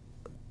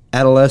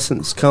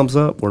adolescence comes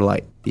up, we're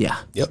like, yeah,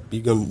 yep,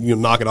 you're gonna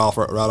knock it off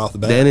right off the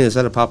bat. Danny, is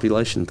that a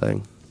population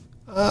thing?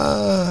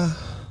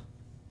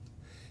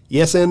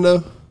 Yes and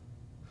no.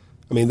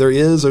 I mean,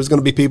 there's going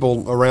to be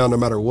people around no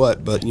matter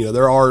what, but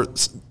there are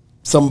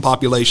some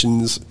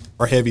populations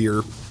are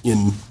heavier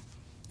in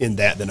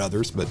that than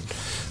others. But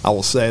I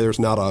will say there's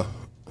not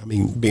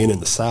being in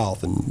the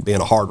South and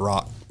being a hard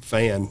rock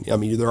fan. I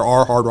mean, there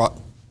are hard rock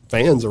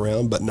fans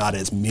around, but not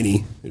as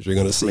many as you're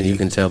going to see. I mean, you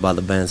can tell by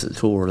the bands that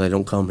tour, they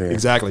don't come here.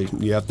 Exactly.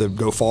 You have to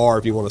go far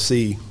if you want to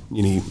see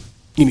any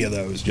of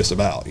those. Just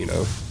about. I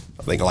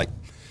think like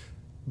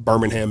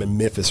Birmingham and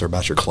Memphis are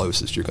about your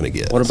closest you're going to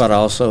get. What about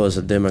also as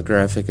a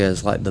demographic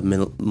as like the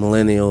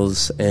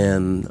millennials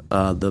and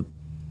the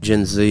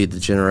Gen Z, the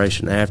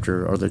generation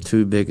after, are the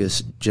two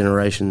biggest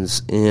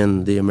generations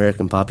in the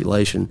American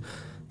population.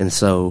 And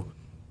so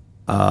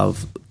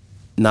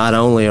not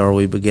only are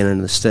we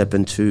beginning to step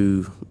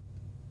into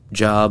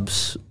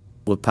jobs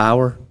with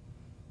power,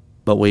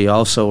 but we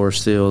also are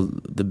still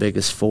the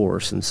biggest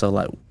force. And so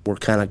like we're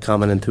kind of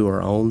coming into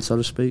our own, so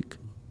to speak.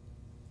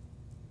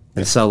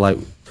 And so like,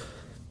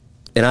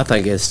 and I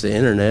think it's the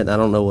internet. I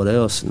don't know what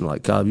else. And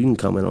like, Cobb, you can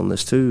comment on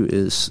this too.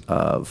 Is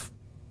hell,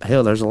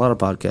 there's a lot of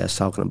podcasts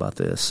talking about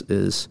this.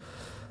 Is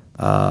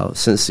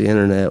since the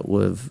internet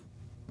with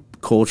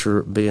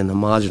culture being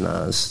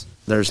homogenized,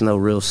 there's no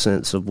real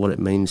sense of what it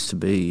means to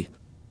be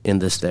in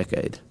this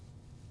decade.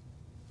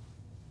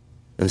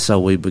 And so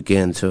we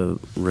begin to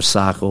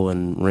recycle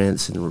and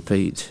rinse and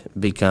repeat,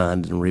 be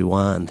kind and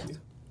rewind.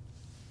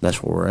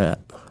 That's where we're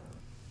at.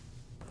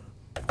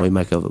 What do you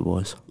make of it,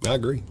 boys? I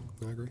agree.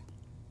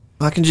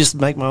 I can just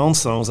make my own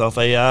songs off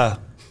AI.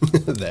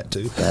 That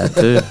too.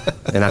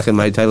 And I can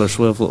make Taylor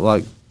Swift look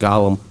like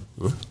Gollum.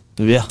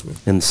 Yeah.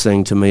 And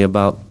sing to me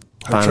about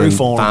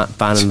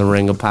finding the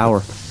ring of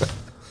power.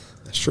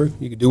 That's true.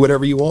 You can do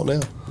whatever you want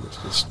now.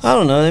 I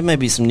don't know. There may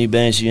be some new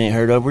bands you ain't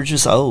heard of. We're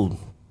just old.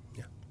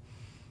 Yeah.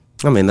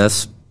 I mean,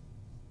 that's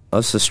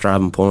the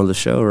striving point of the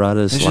show, right?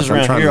 It's like just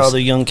around here, all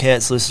the young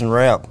cats listen to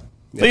rap.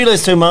 Yeah. Who you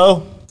listen to,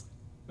 Mo?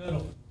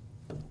 Metal.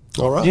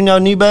 All right. Do you know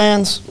new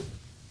bands?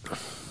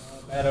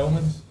 Bad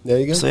Omens. There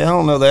you go. See, I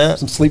don't know that.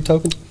 Some Sleep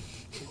Token.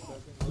 Well,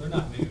 they're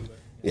not new. But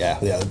yeah,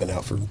 they've been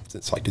out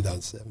since like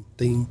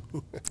 2017.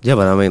 Yeah,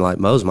 but I mean, like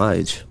Mo's my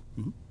age.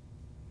 All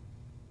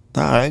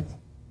right.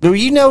 Do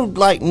you know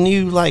like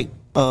new like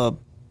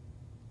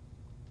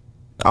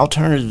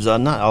alternatives?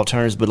 Not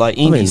alternatives, but like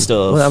indie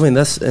stuff. Well, I mean,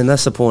 that's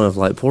the point of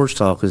like Porch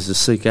Talk is to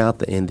seek out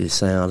the indie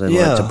sound and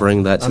like to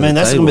bring that to the table.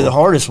 that's gonna be the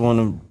hardest one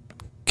to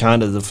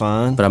kind of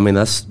define. But I mean,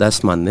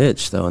 that's my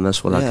niche though, and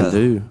that's what I can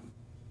do.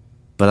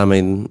 But I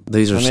mean,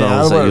 these are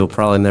songs that you'll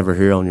probably never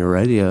hear on your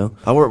radio.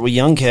 I work with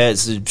young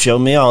cats that show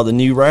me all the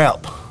new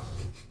rap.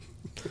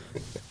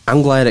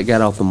 I'm glad it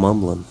got off the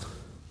mumbling.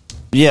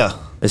 Yeah.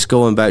 It's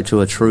going back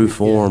to a true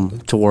form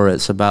to where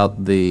it's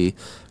about the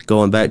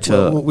going back to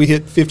Well, we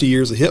hit 50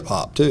 years of hip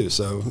hop too,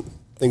 so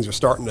things are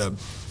starting to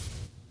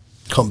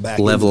come back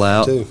Level into it,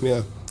 out. too.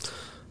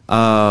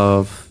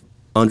 Yeah.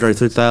 Andre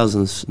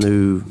 3000's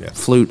new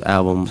flute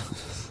album.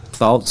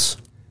 Thoughts?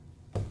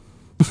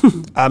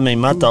 I mean,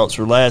 my thoughts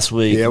were last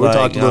week. Yeah, we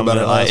talked a little about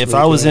it last If week,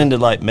 I was yeah. into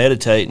like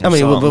meditating, I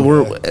mean,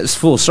 or but it's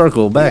full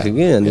circle back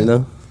again, you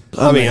know?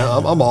 I mean,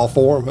 I'm all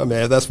for him. I mean,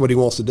 if that's what he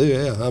wants to do,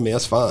 yeah. I mean,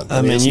 that's fine.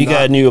 I mean, it's you not-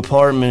 got a new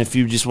apartment. If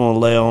you just want to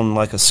lay on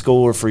like a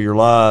score for your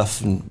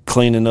life and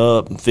cleaning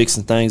up and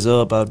fixing things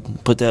up,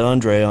 I'd put that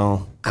Andre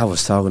on. I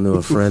was talking to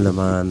a friend of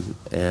mine,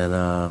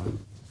 and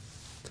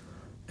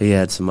he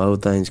had some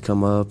old things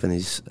come up, and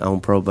he's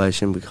on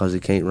probation because he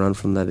can't run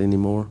from that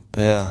anymore.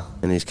 Yeah.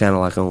 And he's kind of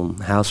like on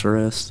house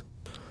arrest.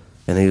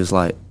 And he was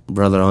like,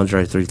 Brother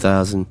Andre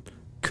 3000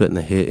 couldn't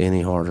have hit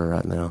any harder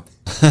right now.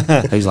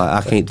 He's like,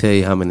 I can't tell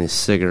you how many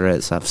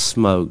cigarettes I've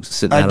smoked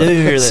sitting I do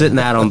hear that. sitting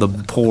out on the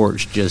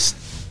porch just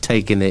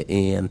taking it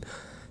in.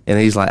 And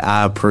he's like,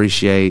 I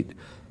appreciate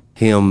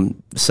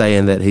him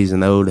saying that he's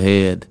an old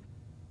head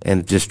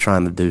and just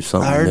trying to do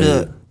something I heard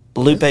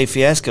new. Lupe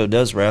Fiasco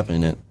does rap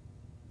in it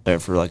there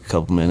for like a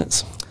couple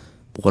minutes.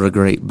 What a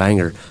great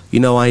banger. You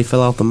know why he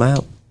fell off the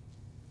map?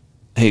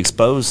 He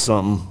exposed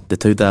something. The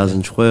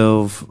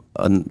 2012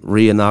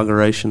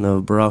 re-inauguration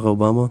of Barack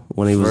Obama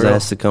when he was For real?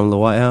 asked to come to the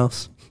White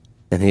House,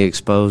 and he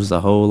exposed a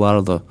whole lot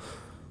of the.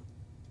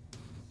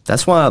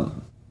 That's why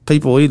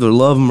people either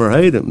love him or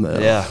hate him now.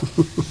 Yeah.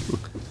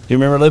 You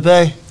remember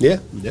Lupe? Yeah,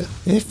 yeah.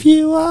 If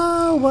you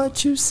are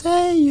what you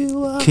say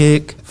you are.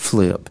 Kick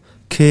flip,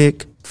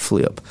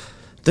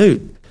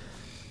 dude.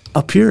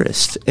 A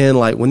purist, and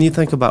like when you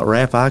think about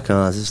rap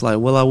icons, it's like,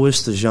 well, I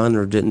wish the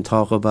genre didn't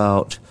talk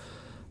about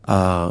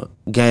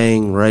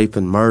gang rape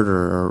and murder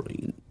or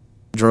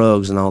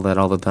drugs and all that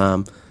all the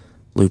time.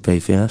 Lupe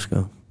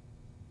Fiasco,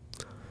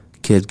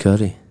 Kid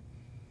Cudi,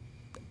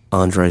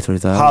 Andre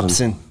 3000.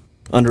 Hobson.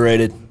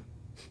 Underrated.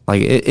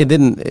 Like it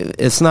didn't.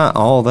 It's not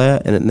all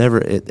that, and it never.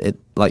 It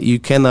like you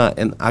cannot.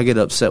 And I get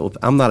upset with.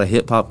 I'm not a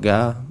hip hop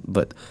guy,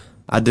 but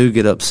I do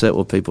get upset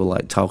with people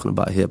like talking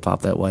about hip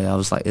hop that way. I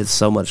was like, it's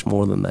so much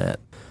more than that.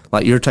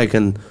 Like you're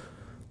taking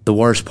the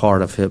worst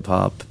part of hip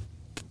hop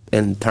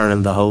and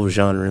turning the whole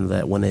genre into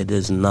that when it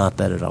is not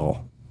that at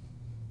all.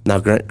 Now,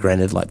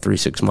 granted, like 3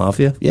 6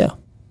 Mafia, yeah.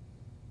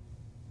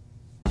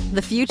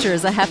 The future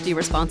is a hefty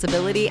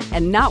responsibility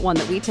and not one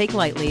that we take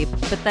lightly,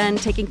 but then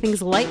taking things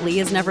lightly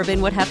has never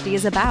been what Hefty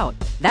is about.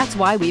 That's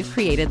why we've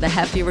created the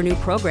Hefty Renew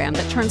program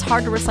that turns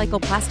hard to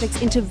recycle plastics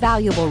into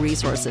valuable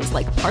resources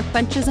like park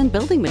benches and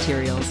building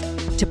materials.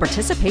 To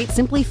participate,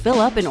 simply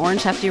fill up an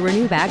orange Hefty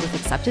Renew bag with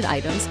accepted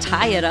items,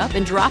 tie it up,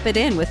 and drop it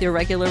in with your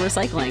regular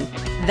recycling.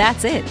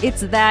 That's it.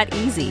 It's that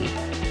easy.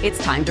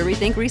 It's time to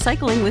rethink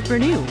recycling with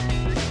Renew.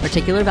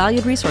 Particular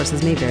valued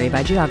resources may vary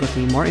by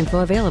geography. More info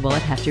available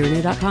at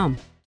heftyrenew.com.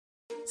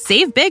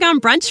 Save big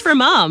on brunch for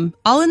mom,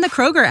 all in the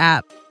Kroger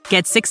app.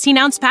 Get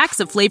 16-ounce packs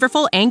of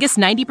flavorful Angus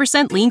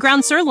 90% lean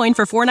ground sirloin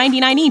for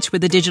 $4.99 each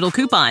with a digital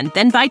coupon.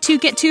 Then buy 2,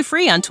 get 2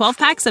 free on 12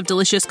 packs of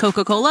delicious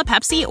Coca-Cola,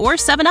 Pepsi, or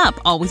 7-Up,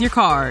 all with your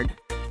card.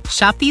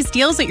 Shop these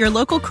deals at your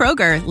local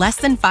Kroger, less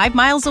than 5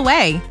 miles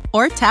away.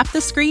 Or tap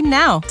the screen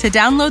now to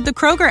download the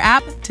Kroger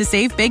app to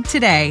save big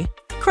today.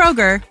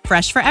 Kroger,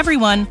 fresh for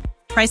everyone.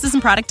 Prices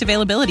and product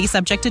availability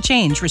subject to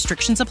change.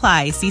 Restrictions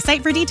apply. See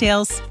site for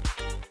details.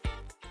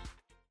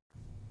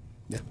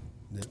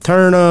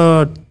 Tear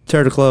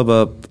the club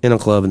up in a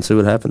club and see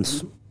what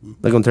happens.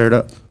 They're gonna tear it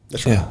up.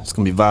 Yeah, it's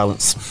going to be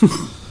violence.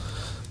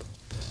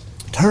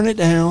 Turn it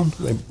down.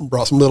 They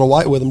brought some Little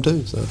White with them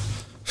too. So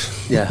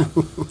Yeah,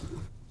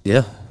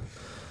 yeah.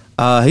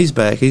 He's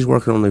back. He's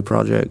working on new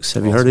projects.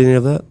 Have you heard any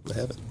of that? I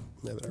haven't.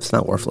 It's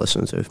not worth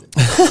listening to.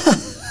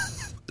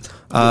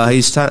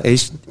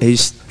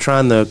 He's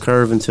trying to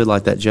curve into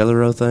like that Jelly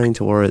Roll thing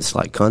to where it's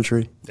like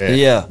country,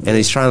 Yeah. and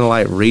he's trying to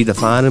like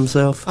redefine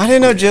himself. I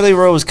didn't know Jelly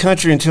Roll was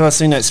country until I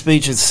seen that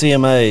speech at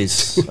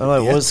CMAs. I'm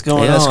like, what's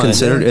going Yeah, on?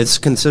 it's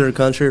considered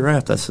country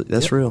rap.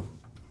 That's real.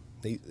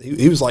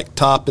 He was like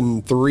top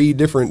in 3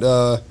 different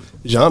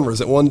genres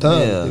at one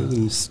time. Yeah. He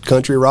was in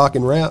country, rock,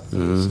 and rap.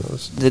 Mm-hmm. So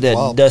it's Did that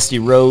wild. Dusty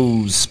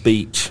Rose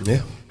speech.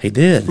 Yeah. He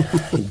did.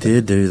 He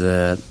did do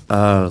that.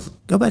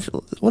 Go back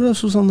to what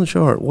else was on the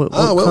chart? What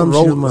Well, comes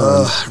to your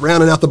mind?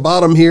 rounding out the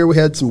bottom here, we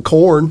had some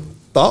Corn.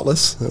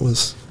 Thoughtless. That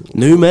was,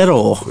 New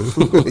metal.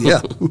 yeah,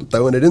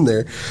 throwing it in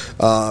there.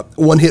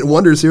 One hit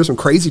wonders here, some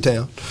Crazy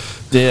Town.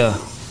 Yeah.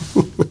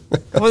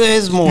 Well,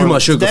 there's more. You're my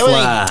sugar That ain't-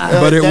 fly.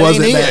 But it that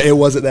wasn't ain't that. It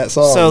wasn't that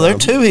song. So they're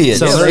 2 hits.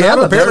 So Yeah, they're they have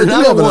not- apparently they're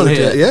do not have one another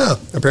hit. hit. Yeah,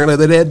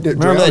 apparently they had.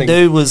 Remember that Drowning.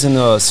 dude was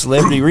in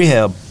Celebrity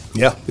Rehab?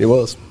 Yeah, it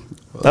was.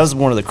 That was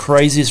one of the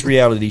craziest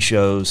reality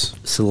shows.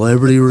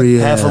 Celebrity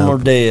Rehab. Half of them are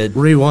dead.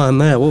 Rewind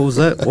that. What was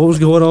that? What was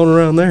going on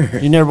around there?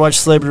 You never watched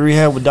Celebrity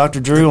Rehab with Dr.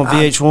 Drew on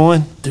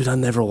VH1? Dude, I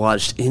never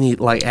watched any,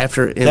 like,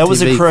 after MTV That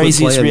was the quit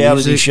craziest playing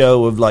reality music.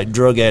 show of like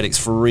drug addicts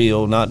for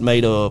real, not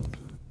made up.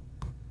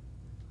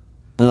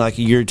 And like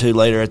a year or 2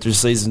 later, after the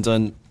season's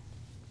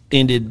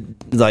ended,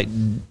 like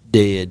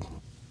dead.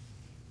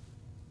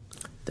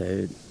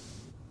 Dude,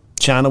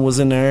 China was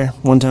in there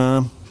one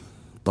time.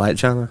 Black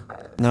China.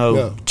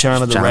 No,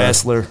 China the China.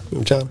 wrestler.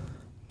 John.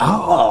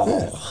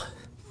 Oh,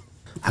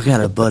 I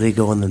got a buddy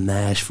going to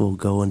Nashville,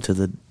 going to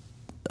the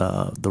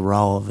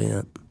Raw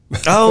event.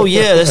 Oh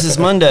yeah, this is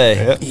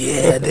Monday.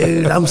 Yeah,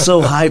 dude, I'm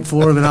so hyped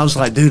for him, and I was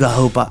like, dude, I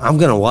hope I'm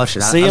gonna watch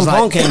it. I CM was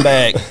Punk like, came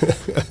back.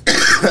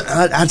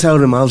 I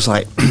told him, I was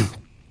like,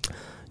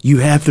 you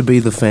have to be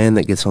the fan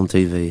that gets on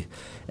TV,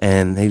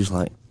 and he was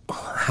like,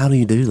 how do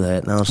you do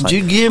that? And I was like,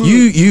 you give him-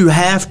 you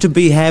have to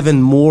be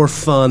having more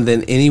fun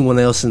than anyone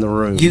else in the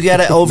room. You got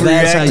to That's how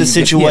overreact you- the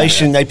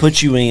situation they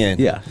put you in.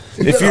 Yeah.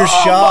 If you're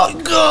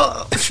shocked,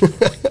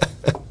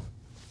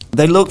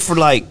 they look for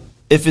like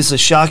if it's a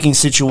shocking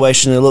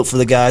situation, they look for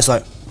the guys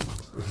like,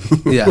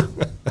 Yeah.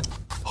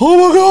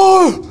 oh my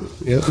god.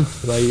 Yep.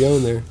 That's how you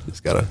on there.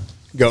 Just gotta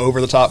go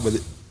over the top with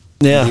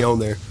it. Yeah. Be on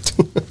there.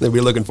 They'll be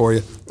looking for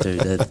you. Dude,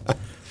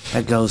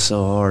 that goes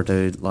so hard,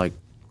 dude. Like,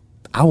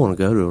 I want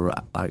to go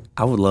to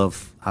I would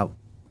love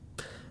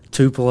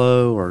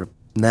Tupelo or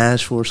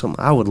Nashville or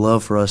something. I would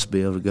love for us to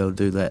be able to go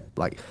do that.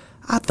 Like,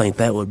 I think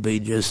that would be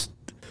just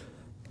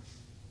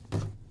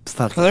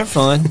fucking Well, they're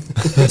fun.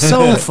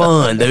 so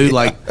fun, dude.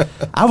 Like,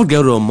 I would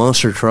go to a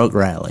monster truck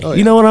rally.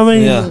 You know what I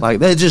mean? Yeah. Like,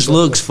 that just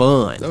looks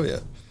fun. Oh yeah.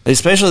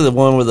 Especially the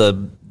one with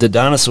the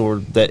dinosaur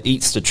that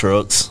eats the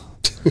trucks.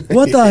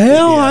 What the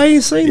hell? I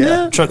ain't seen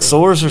that.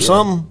 Trucksaurus or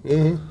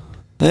something.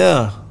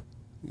 Yeah.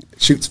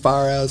 Shoots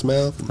fire out of his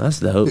mouth. And That's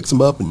dope. picks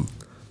them up and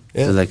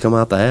Do they come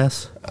out the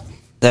ass?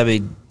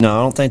 That'd be no.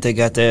 I don't think they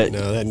got that.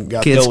 no, they hadn't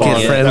got Kids that far,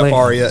 kid friendly. that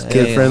far yet.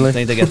 Kid I friendly. don't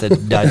think they got the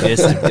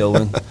digestive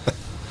going.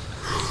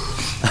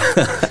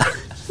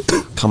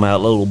 Come out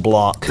a little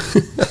block.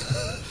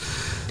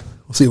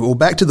 Let's see. Well,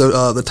 back to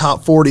the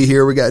top 40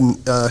 here. We got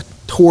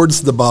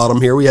towards the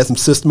bottom here. We had some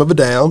System of a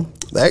Down.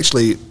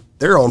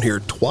 They're on here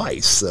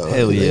twice. So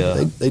Hell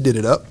yeah. they did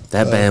it up.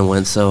 That band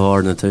went so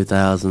hard in the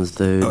 2000s,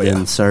 dude. Oh, yeah.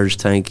 And Serge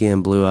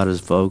Tankian blew out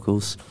his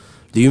vocals.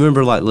 Do you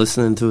remember, like,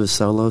 listening to his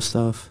solo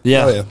stuff?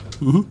 Yeah. Oh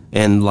yeah.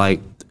 And,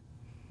 like,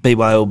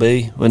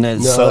 BYOB wasn't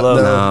that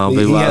solo? No,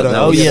 he BYOB. had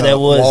Oh, yeah, that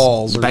was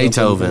Walls or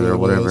Beethoven something, or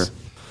whatever. it was.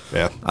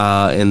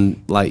 Yeah.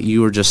 And, like,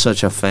 you were just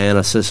such a fan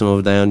of System of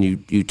a Down.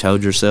 You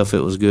told yourself it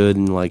was good,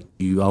 and, like,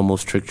 you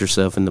almost tricked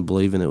yourself into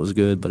believing it was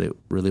good, but it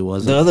really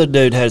wasn't. The other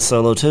dude had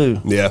solo too.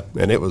 Yeah,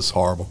 and it was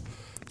horrible.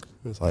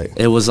 It was like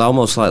It was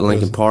almost like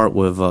Linkin Park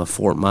with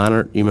Fort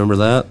Minor. You remember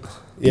that?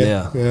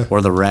 Yeah.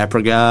 Where the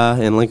rapper guy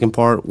in Linkin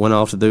Park went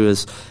off to do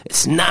his,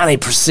 it's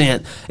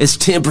 90%, it's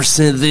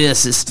 10%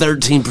 this, it's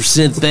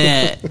 13%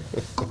 that,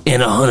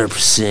 and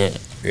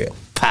 100% Yeah.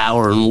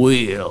 power and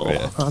will.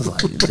 I was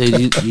like,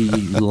 dude, you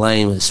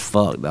lame as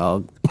fuck,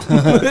 dog.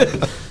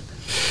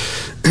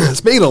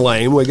 Speaking of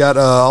lame, we got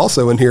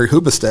also in here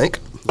Hoobastank.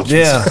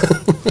 Yeah.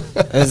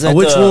 Is that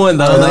Which the- one,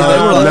 though? They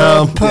were like,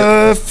 no,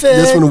 perfect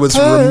this one was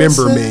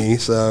Remember person. Me,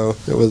 so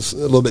it was a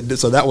little bit.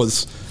 So that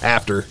was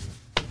after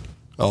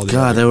all the.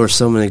 God, other- there were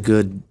so many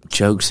good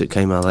jokes that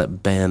came out of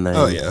that band name.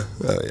 Oh yeah,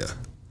 oh yeah.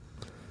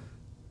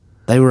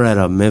 They were at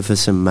a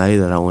Memphis in May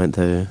that I went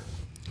to.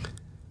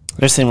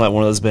 They seem like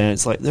one of those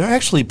bands. Like they're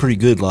actually pretty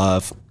good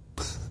live.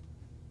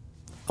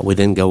 We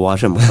didn't go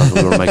watch them because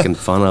we were making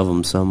fun of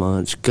them so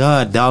much.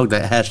 God, dog,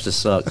 that has to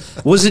suck.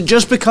 Was it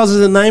just because of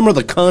the name or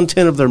the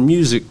content of their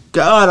music?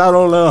 God, I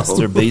don't know.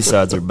 Their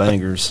B-sides are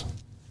bangers.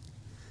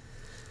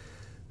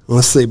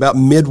 Let's see. About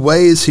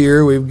midways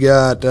here, we've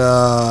got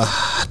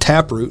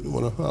Taproot.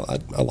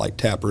 I like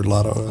Taproot a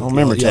lot. I don't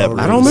remember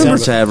Taproot. I don't remember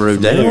Sounds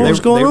Taproot. What was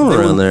going on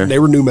around there? They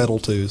were new metal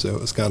too, so it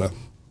was kind of.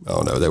 I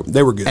don't know.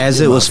 They were good. As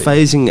in it my was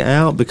opinion. phasing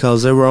out,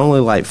 because there were only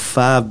like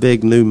 5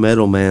 big new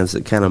metal bands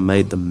that kind of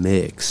made the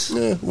mix.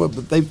 Yeah, well,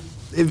 but they've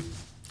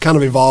kind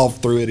of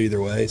evolved through it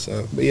either way.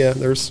 So, but yeah,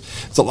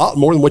 it's a lot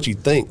more than what you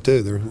think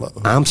too. There's a lot,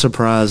 I'm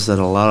surprised that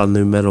a lot of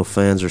new metal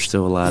fans are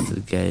still alive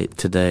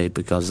today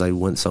because they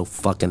went so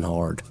fucking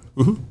hard.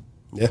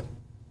 yeah.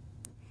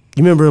 You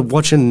remember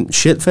watching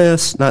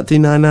Shitfest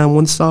 1999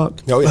 Woodstock?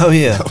 Oh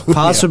yeah.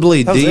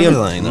 Possibly That was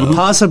everything, though.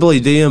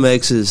 possibly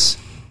DMX's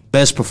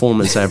best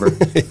performance ever.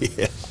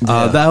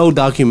 That whole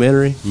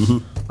documentary,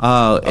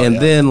 and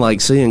then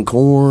like seeing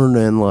Korn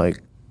and like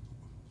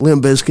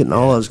Limp Bizkit and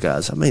all those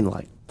guys. I mean,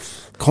 like,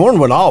 Korn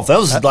went off. That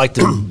was like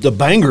the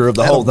banger of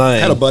the whole I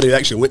thing. had a buddy that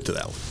actually went to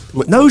that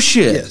one. no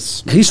shit.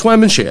 Yes. He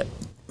swam in shit.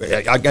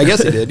 I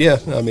guess he did. Yeah.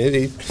 I mean,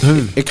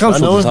 It comes I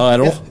from know the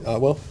title. yeah.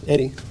 Well,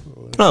 Eddie.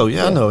 Oh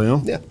yeah, I know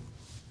him. Yeah.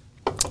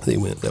 He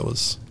went. That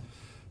was.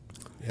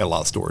 He had a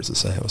lot of stories to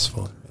say. It was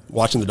fun.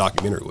 Watching the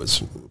documentary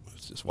was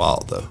just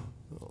wild, though.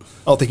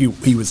 I don't think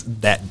he was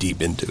that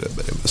deep into it,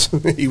 but it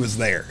was he was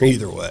there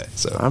either way.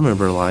 So I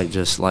remember like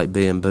just like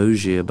being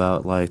bougie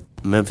about like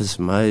Memphis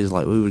and Maze.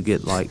 Like we would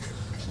get like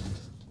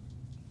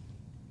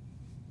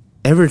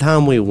every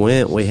time we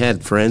went, we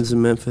had friends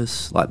in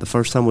Memphis. Like the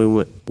first time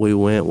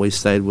we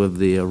stayed with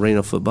the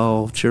arena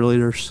football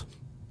cheerleaders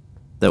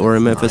that were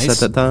in Memphis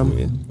nice. at that time.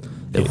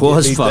 It Beat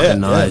was that, fucking yeah.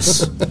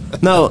 nice.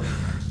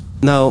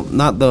 No,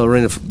 not the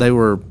arena. They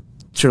were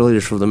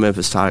cheerleaders for the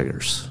Memphis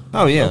Tigers.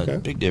 Oh yeah, Okay.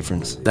 big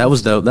difference. That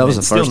was dope. That was the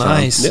It's still first time.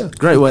 nice. Yeah.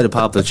 Great way to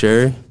pop the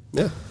cherry.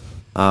 yeah.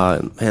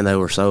 And they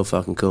were so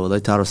fucking cool. They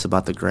taught us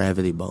about the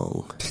gravity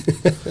bong.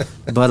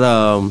 But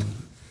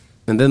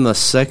and then the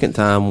second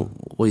time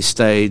we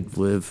stayed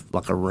with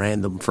like a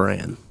random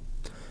friend.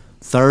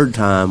 Third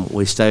time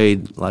we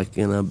stayed like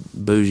in a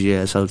bougie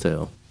ass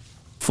hotel.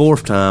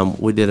 Fourth time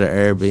we did an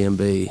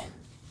Airbnb,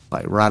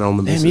 like right on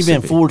the Damn, Mississippi.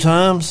 you've been 4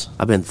 times?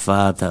 I've been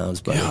 5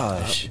 times, buddy.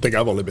 Gosh. I think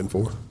I've only been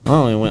 4. I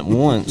only went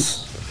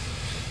once.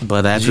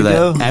 But after you that,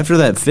 go? after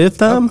that 5th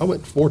time, I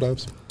went 4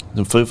 times.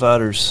 The Foo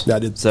Fighters. I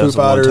did That Foo was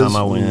the one Fighters, time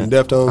I went.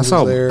 Deftones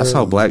was there. I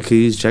saw Black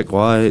Keys, Jack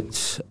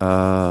White.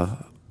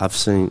 I've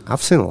seen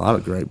a lot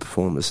of great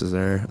performances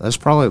there. That's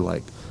probably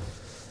like,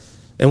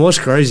 and what's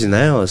crazy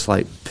now is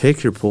like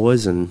pick your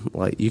poison.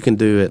 Like you can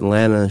do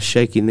Atlanta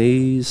Shaky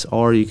Knees,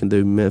 or you can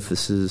do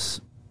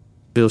Memphis's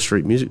Beale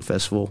Street Music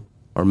Festival,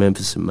 or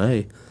Memphis in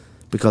May,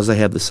 because they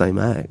have the same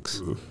acts.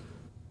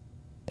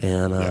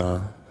 And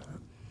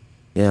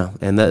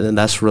and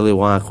that's really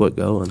why I quit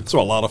going. So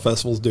a lot of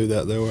festivals do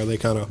that though, where they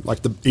kind of like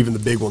even the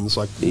big ones,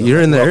 like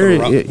You're in the area,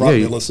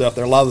 Rockville and stuff.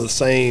 They're a lot of the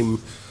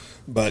same,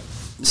 but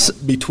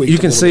be tweaked. You a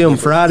can little see bit them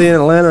different. Friday in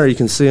Atlanta, or you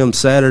can see them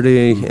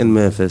Saturday in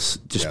Memphis.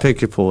 Just Yeah.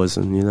 pick your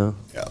poison, you know.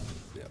 Yeah.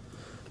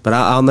 But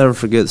I'll never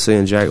forget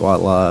seeing Jack White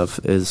live.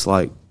 Is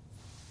like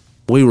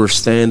we were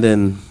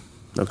standing,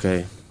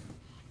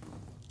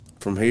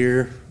 from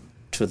here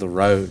to the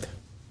road,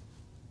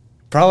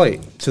 probably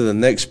to the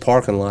next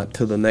parking lot,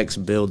 to the next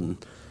building,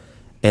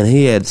 and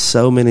he had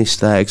so many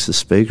stacks of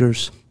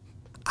speakers.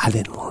 I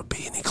didn't want to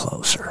be any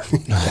closer.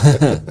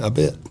 I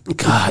bet.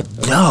 God,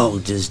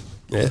 no, just.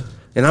 Yeah.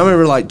 And I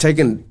remember like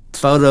taking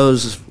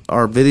photos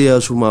or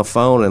videos with my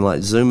phone and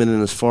like zooming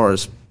in as far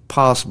as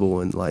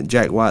possible, and like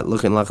Jack White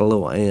looking like a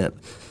little ant.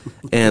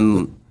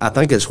 And I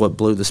think it's what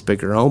blew the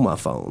speaker on my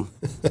phone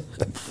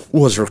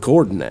was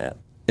recording that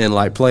and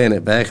like playing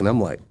it back, and I'm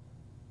like,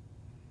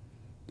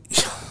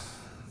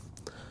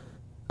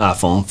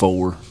 iPhone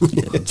 4.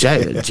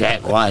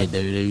 Jack White,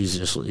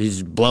 dude,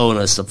 he's blowing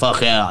us the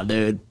fuck out,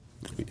 dude.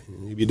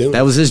 You doing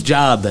That was his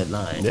job that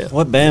night. Yeah.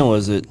 What band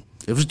was it?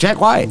 It was Jack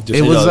White. Just-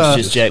 It was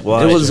just Jack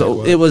White.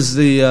 It was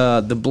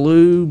the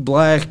blue,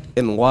 black,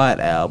 and white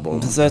album.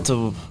 Is that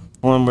the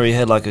one where he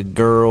had like a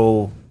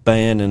girl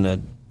band and a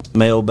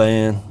male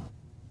band?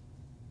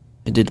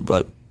 He did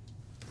like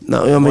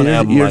No, I mean, One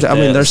album like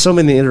that. there's so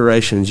many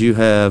iterations. You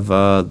have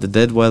the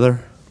Dead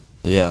Weather,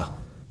 yeah.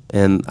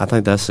 and I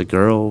think that's the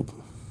girl.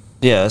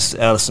 Yeah, it's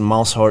Alison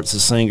Mosshart's the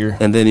singer.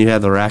 And then you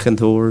have the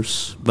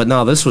Raconteurs. But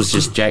no, this was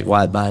just Jack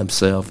White by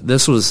himself.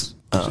 This was,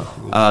 you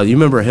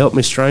remember Help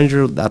Me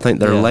Stranger? I think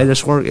their Yeah.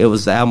 latest work. It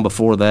was the album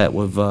before that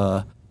with,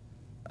 it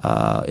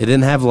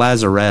didn't have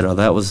Lazaretto.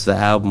 That was the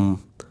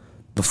album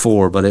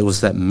before, but it was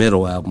that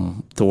middle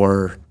album to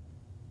where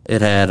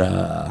it had,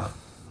 I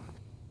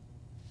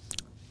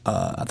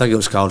think it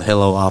was called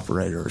Hello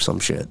Operator or some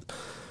shit.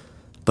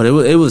 But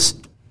it was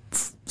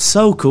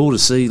so cool to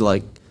see,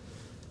 like,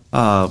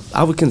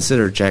 I would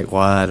consider Jack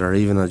White or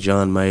even a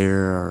John Mayer,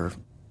 or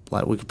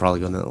like we could probably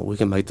go down. We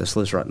can make this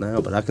list right now,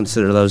 but I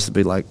consider those to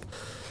be like.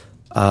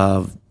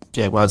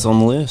 Jack White's on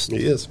the list. He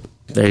is.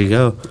 There you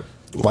go.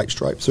 White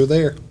Stripes are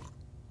there.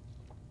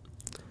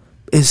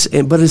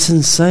 But it's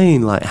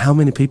insane, like how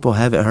many people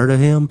haven't heard of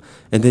him,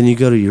 and then you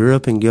go to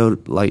Europe and go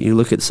like you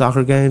look at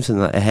soccer games,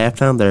 and at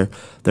halftime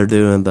they're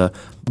doing the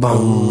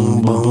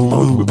boom boom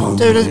boom boom.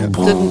 Dude,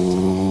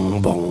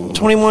 boom, boom.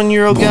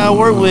 21-year-old guy I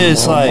work with,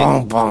 it's like,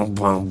 Boom, boom,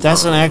 boom,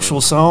 that's an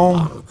actual song?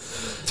 I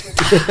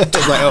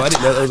was like, oh, I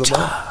didn't know that was a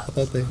bar. I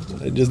thought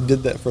they just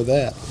did that for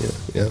that.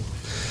 Yeah.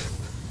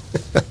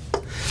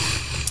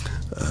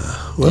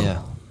 Well,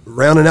 Yeah.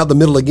 rounding out the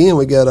middle again,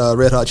 we got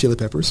Red Hot Chili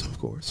Peppers, of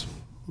course.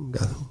 We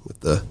got with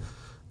the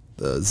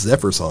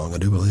Zephyr song, I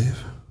do believe.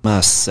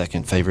 My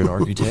second favorite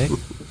architect.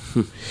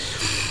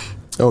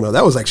 Oh no,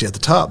 that was actually at the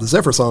top. The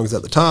Zephyr song is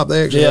at the top.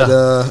 They actually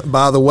Yeah. had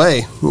By the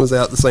Way was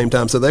out at the same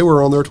time, so they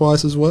were on there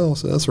twice as well.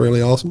 So that's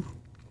really awesome.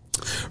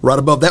 Right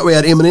above that, we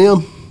had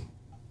Eminem.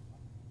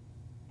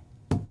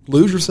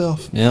 Lose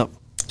Yourself. Yep.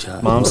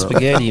 Mom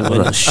Spaghetti.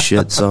 What a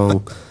shit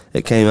song!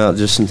 It came out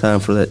just in time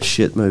for that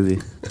shit movie.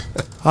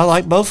 I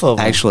like both of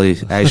them. Actually,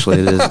 it is.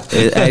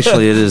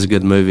 It is a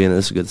good movie and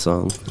it's a good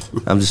song.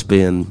 I'm just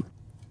being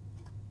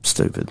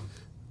stupid.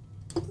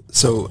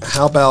 So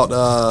how about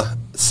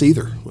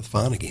Seether with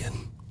Fine Again?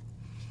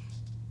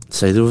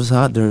 Seether was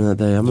hot during that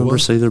day. I remember were.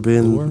 Seether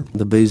They were. being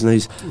the bee's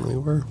knees. They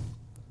were.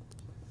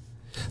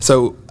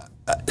 So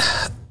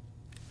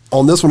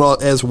on this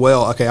one as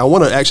well, okay, I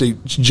want to actually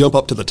jump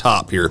up to the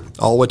top here,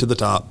 all the way to the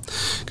top,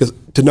 because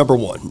to number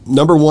one.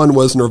 Number one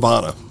was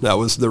Nirvana. That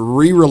was the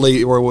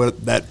re-release, or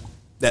what that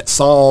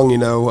song,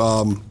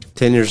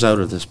 10 years old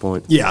at this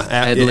point. yeah,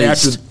 At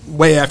least.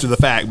 way after the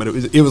fact, but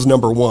it was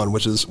number one,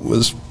 which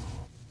was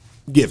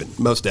given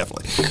most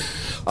definitely.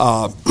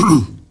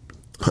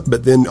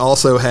 But then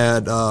also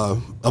had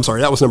I'm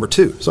sorry, that was number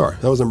two. Sorry,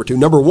 that was number two.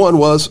 Number one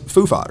was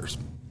Foo Fighters,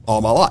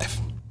 All My Life.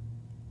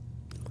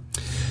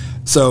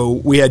 So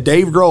we had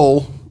Dave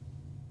Grohl,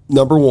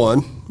 number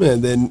one,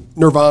 and then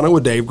Nirvana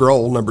with Dave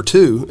Grohl, number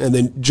two, and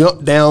then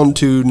jumped down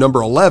to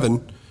number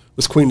 11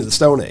 was Queen of the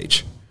Stone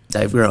Age.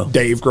 Dave Grohl.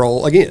 Dave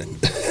Grohl again.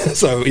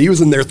 So he was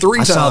in there 3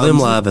 I times. saw them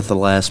live at the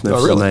last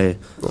Memphis really? May.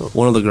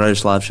 One of the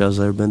greatest live shows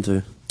I've ever been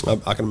to.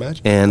 I can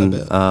imagine. And I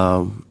bet.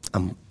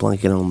 I'm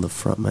blanking on the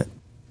frontman.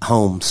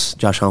 Holmes,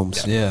 Josh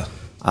Holmes. Yeah.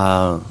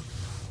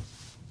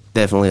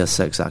 Definitely a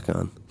sex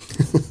icon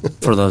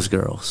for those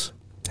girls.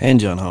 And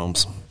John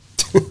Holmes.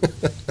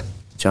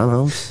 John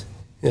Holmes?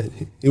 Yeah,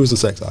 he was a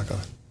sex icon,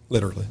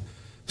 literally.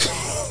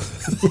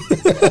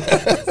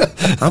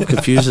 I'm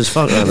confused as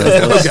fuck on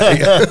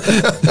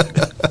that.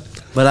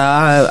 But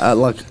I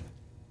like,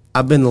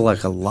 I've been to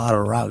like a lot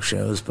of rock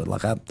shows, but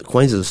like the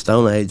Queens of the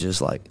Stone Age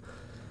is like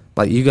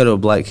you go to a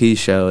Black Keys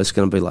show, it's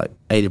going to be like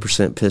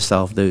 80% pissed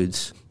off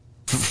dudes.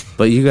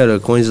 But you go to a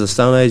Queens of the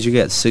Stone Age, you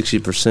got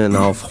 60%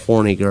 off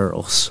horny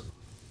girls.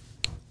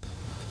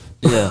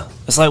 Yeah.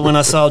 It's like when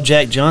I saw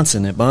Jack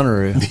Johnson at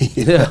Bonnaroo.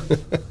 Yeah.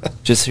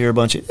 Just hear a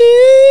bunch of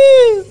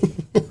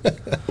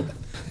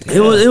It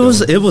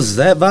was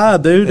that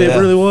vibe, dude. Yeah. It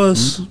really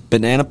was.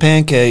 banana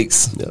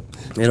pancakes. Yep.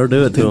 It'll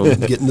do it to them.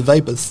 Getting the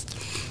vapors.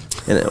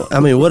 And I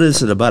mean, what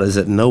is it about? Is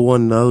it No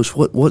One Knows?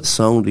 What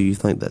song do you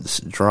think that's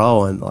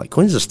drawing? Like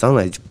Queens of Stone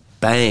Age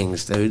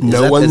bangs, dude.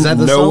 No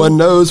one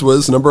knows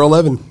was number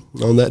 11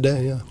 on that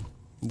day. Yeah,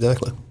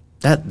 exactly.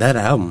 That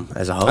album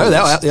as a whole. Oh,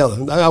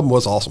 that album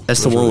was awesome. That's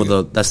It the was one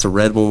really with that's the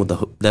red one with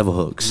the devil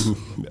hooks.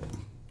 Mm-hmm.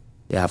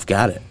 Yeah, I've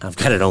got it. I've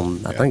got it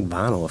on I think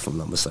vinyl, if I'm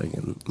not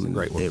mistaken. I mean,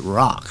 great one. It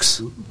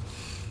rocks.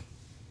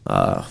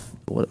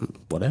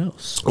 What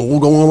else? Well, we'll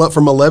go on up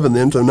from 11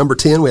 then to number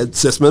 10. We had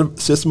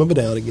System of a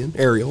Down again.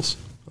 Aerials.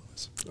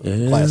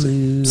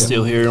 Classic.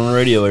 Still hear it on the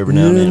radio every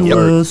now and then. Yep.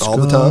 At work. All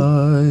the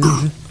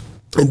time.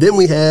 And then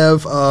we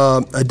have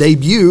a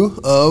debut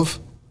of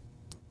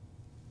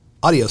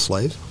Audio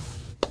Slave.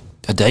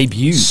 A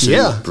debut.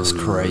 Yeah. It's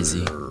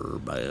crazy.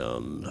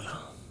 Band.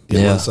 It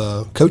Yeah.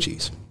 was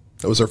Cochise.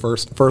 That was their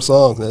first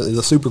song.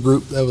 The super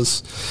group. I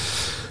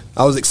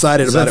was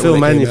excited Does about that it feel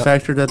when it came out.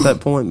 manufactured at that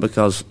point?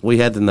 Because we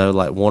had to know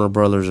like Warner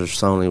Brothers or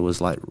Sony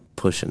was like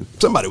pushing.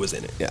 Somebody was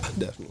in it. Yeah,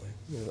 definitely.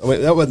 I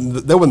mean, that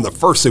wasn't the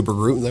first super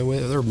group. There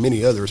were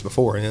many others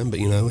before him, but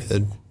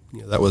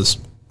that was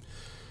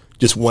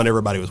just one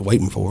everybody was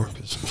waiting for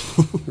because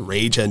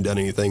Rage hadn't done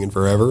anything in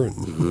forever, and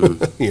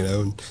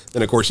and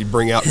then of course you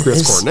bring out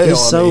Chris Cornell.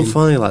 It's so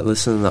funny, like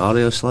listening to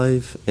Audio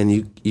Slave, and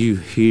you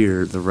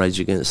hear the Rage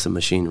Against the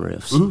Machine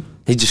riffs.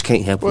 He just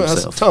can't help Well, that's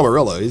himself. Tom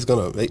Morello. He's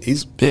got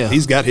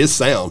his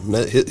sound,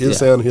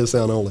 his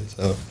sound only.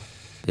 So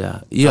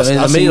Yeah, I've and seen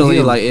immediately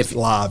him like if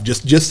live,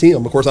 just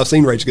him. Of course, I've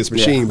seen Rage Against the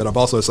Machine, but I've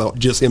also saw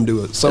just him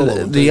do a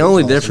solo. the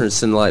only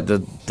difference in like the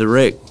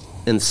direct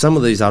and some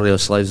of these Audio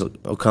Slaves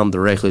will come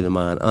directly to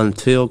mind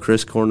until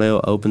Chris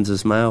Cornell opens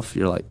his mouth.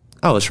 You're like,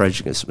 oh, it's Rage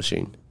Against the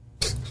Machine,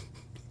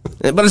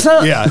 but it's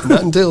not. Yeah,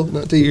 not until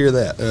you hear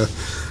that.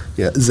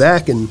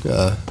 Zach and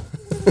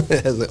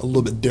has a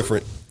little bit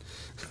different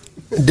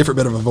bit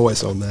of a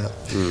voice on that.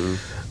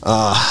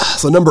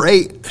 So number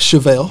 8,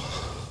 Chevelle,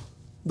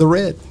 the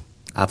Red.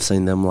 I've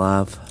seen them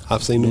live.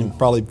 I've seen them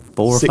probably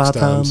 4 or 6 5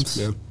 times.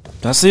 Yeah.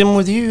 I see him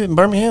with you in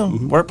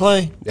Birmingham. Work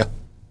play. Yeah.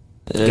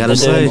 Gotta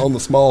say, On the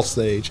small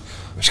stage.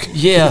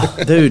 Yeah.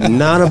 dude,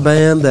 not a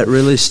band that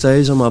really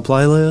stays on my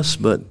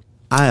playlist, but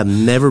I have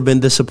never been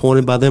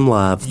disappointed by them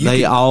live.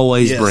 They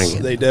always bring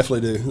it. They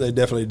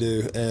definitely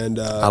do. And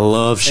I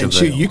love and Chevelle.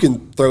 shoot, you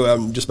can throw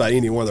out just about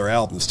any one of their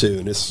albums too,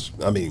 and it's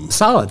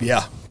Solid.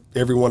 Yeah,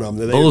 every one of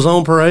them. Bulls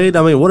on Parade.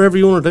 I mean, whatever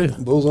you want to do.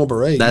 Bulls on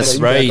Parade. That's You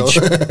back Rage.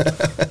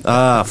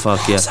 on-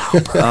 Fuck yeah.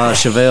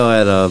 Chevelle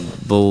had a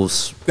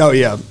Bulls. Oh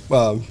yeah,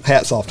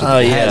 hats off to them. Oh,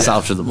 yeah. Hats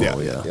off to the Bull.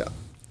 Yeah.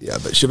 Yeah.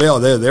 But Chevelle,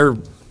 they're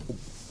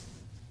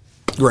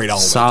great all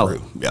the way Solid.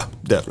 through. Yeah,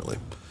 definitely.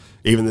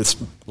 Even this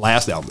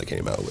last album they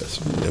came out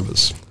with, it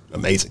was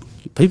amazing.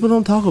 People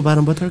don't talk about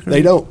them, but they're great.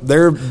 They don't.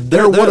 They're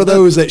one of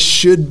those that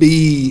should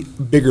be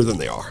bigger than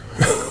they are.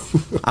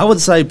 I would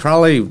say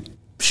probably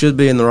should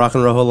be in the Rock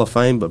and Roll Hall of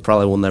Fame, but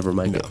probably will never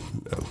make it.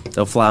 No.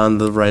 They'll fly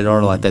under the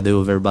radar like they do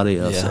with everybody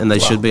else, Yeah. and they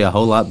should be a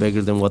whole lot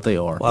bigger than what they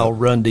are. While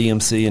Run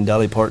DMC and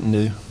Dolly Parton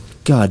do.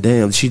 God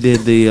damn, she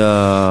did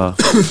the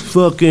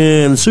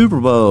fucking Super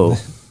Bowl.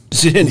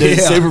 She didn't do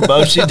the Super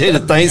Bowl. She did it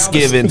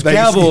Thanksgiving.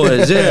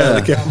 Cowboys, yeah.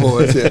 The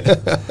Cowboys.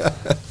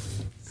 Yeah.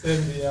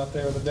 70 out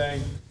there with a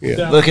dang. Yeah.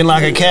 down- Looking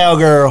like a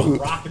cowgirl.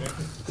 Rocking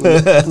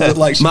it. Looked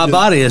like she My did-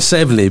 body is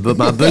 70, but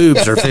my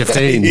boobs are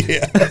 15.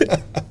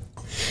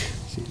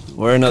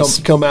 Wearing a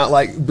come out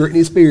like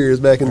Britney Spears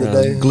back in the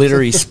day.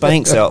 glittery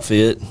Spanx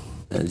outfit.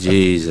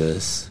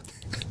 Jesus.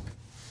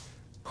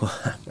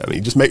 I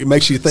mean, just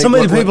makes you think. So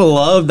many what- people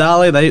love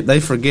Dolly, they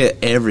forget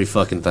every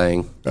fucking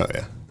thing. Oh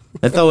yeah.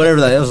 They throw whatever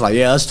they. I was like,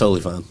 yeah, that's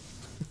totally fine.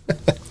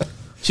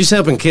 She's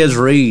helping kids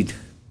read.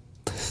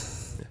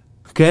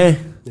 Okay?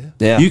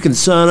 Yeah. You can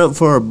sign up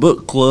for a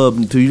book club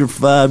until you're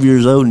 5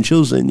 years old and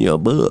she'll send you a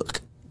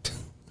book.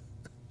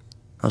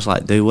 I was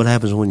like, dude, what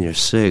happens when you're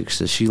 6?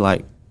 Does she,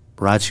 like,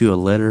 write you a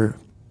letter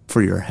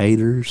for your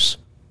haters?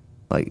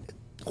 Like,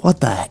 what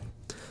the heck?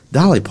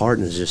 Dolly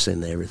Parton is just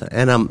in everything.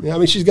 And Yeah, I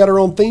mean, she's got her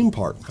own theme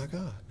park. My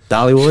God.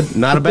 Dollywood,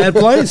 not a bad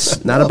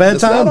place. Not a bad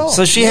it's not time. all.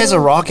 So she has a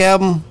rock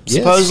album, Yes,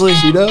 supposedly.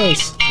 she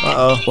does.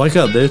 Wake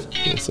up, dude.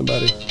 Yeah,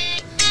 somebody.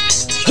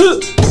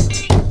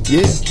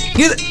 Yeah.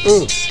 Get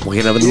it.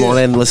 Waking up in the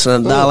morning and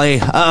listening to Dolly.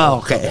 Oh,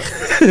 okay.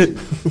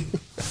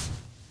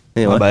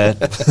 Anyway. My bad.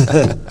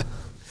 But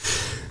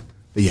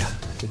yeah.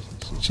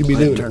 She'd be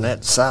doing Turn it.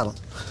 that to silent.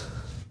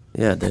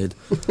 Yeah, dude.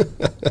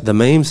 The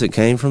memes that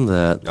came from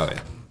that. Oh,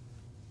 yeah.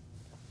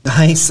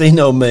 I ain't seen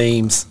no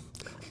memes.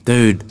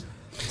 Dude,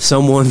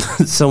 someone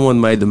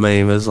made the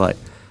meme. It was like,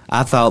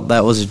 I thought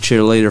that was a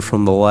cheerleader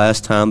from the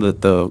last time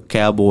that the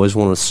Cowboys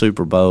won a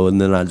Super Bowl, and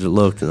then I just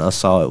looked and I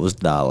saw it was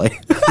Dolly.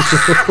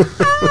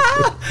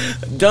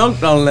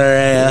 Dunked on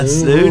their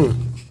ass, dude.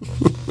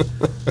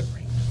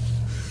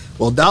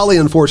 Well, Dolly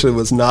unfortunately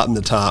was not in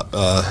the top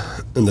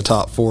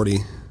 40.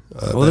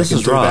 Well, this back in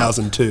is rock.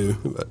 2002.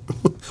 But,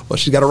 well,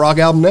 she's got a rock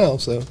album now,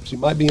 so she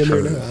might be in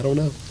there now. I don't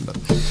know.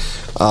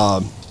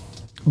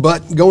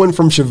 But going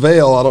from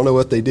Chevelle, I don't know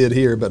what they did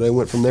here, but they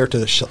went from there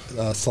to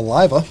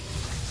Saliva.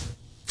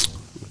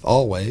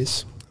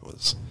 Always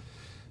was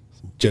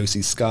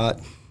Josie Scott.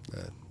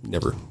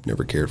 Never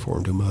cared for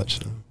him too much.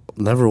 So.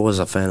 Never was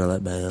a fan of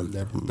that band.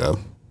 No.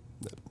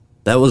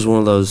 That was one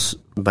of those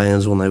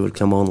bands when they would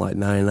come on like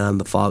 99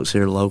 The Fox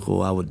here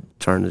local. I would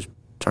turn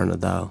the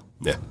dial.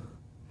 Yeah.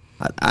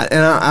 I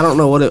don't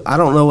know what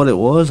it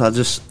was.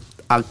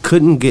 I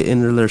couldn't get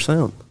into their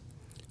sound.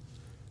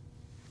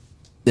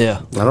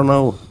 Yeah. I don't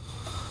know.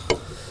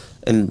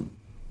 And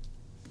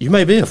you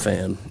may be a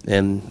fan,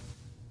 and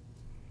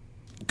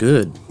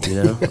good, you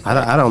know.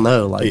 I don't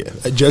know. Like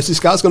Yeah. Josie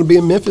Scott's going to be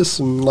in Memphis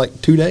in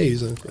like 2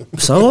 days.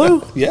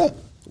 solo. Yeah.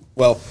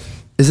 Well,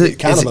 Is it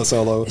kind is of it- a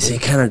solo? Is he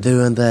kind of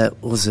doing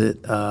that? Was it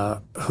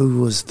who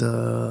was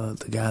the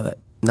guy that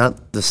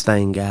not the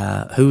Stain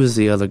guy? Who was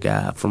the other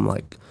guy from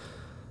like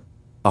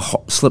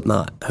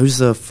Slipknot? Who's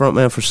the front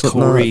man for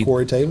Slipknot?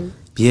 Corey Taylor?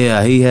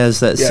 Yeah, he has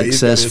that Yeah,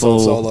 he's got his successful own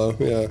solo.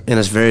 Yeah. and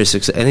it's very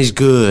successful, and he's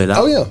good.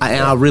 Oh, yeah.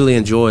 I really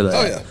enjoy that.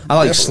 Oh, yeah. I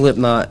like Definitely.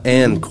 Slipknot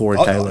and Corey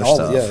Taylor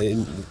stuff. Yeah,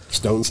 and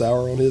Stone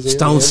Sour on his end.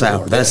 Stone and Sour,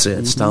 everything. that's Yeah.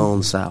 it.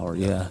 Stone Sour,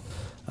 yeah.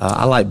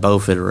 I like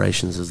both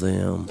iterations of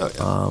them,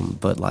 Oh, yeah.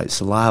 but like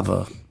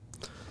Saliva,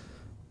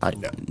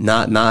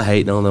 not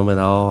hating on them at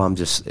all. I'm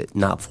just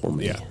not for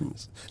me. Yeah.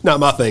 Not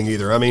my thing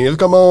either. I mean, if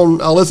come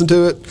on, I'll listen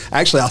to it.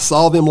 Actually, I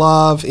saw them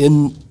live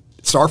in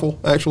Starkville,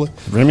 actually.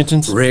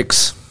 Remington's?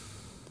 Rick's,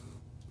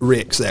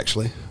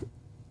 actually.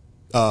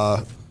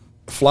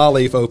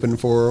 Flyleaf opened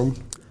for them.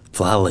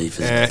 Flyleaf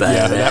is badass.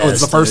 Yeah, that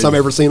was the first time I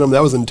ever seen them.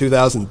 That was in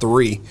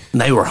 2003.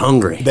 They were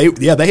hungry. They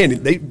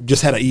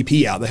just had an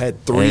EP out. They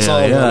had 3 Yeah,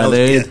 songs. yeah, that was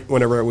they- it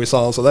whenever we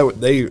saw them. So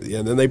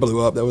then they blew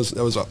up. That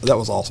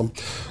was awesome.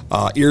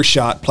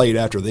 Earshot played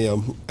after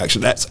them.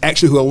 Actually, that's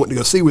actually who I went to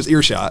go see was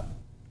Earshot.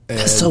 And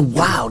That's so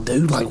wild,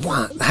 dude. Like,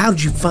 why? How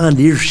did you find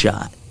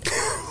Earshot?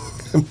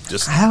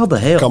 just How the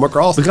hell? Come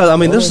across it. Because I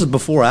mean, this Yeah. is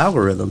before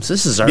algorithms.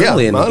 This is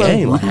early in the I know.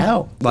 game. Like,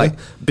 how? Like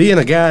being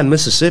a guy in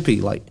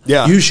Mississippi, like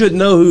Yeah. you should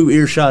know who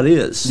Earshot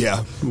is.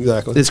 Yeah,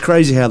 exactly. It's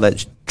crazy how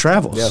that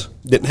travels. Yeah,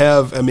 didn't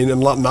have. I mean,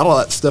 not all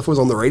that stuff was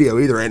on the radio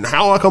either. And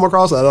how I come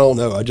across it, I don't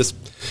know. I just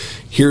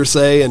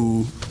hearsay,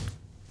 and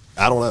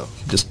I don't know.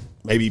 Just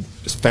maybe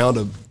just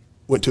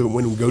went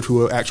to go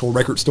to an actual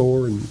record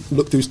store and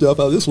look through stuff.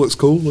 Oh, this looks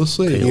cool. Let's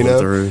see. Peeling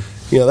through.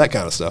 That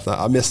kind of stuff.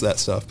 I miss that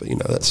stuff, but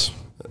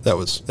that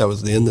was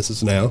then. This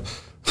is now.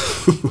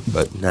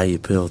 But Now you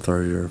peel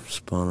through your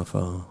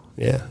Spotify.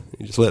 yeah,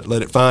 you just let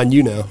it find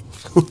you now.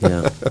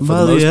 Yeah, For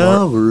by the most the part.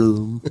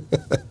 algorithm.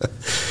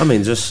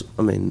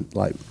 I mean,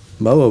 like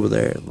Mo over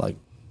there, like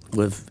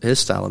with his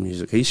style of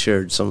music, he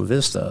shared some of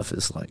his stuff.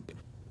 It's like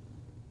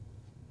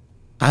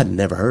I'd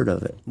never heard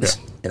of it, Yeah.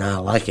 and I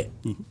like it,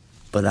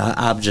 but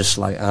I'm just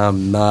like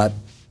I'm not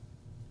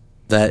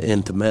that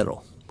into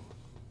metal,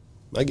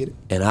 I get it.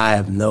 and I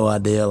have no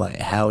idea like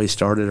how he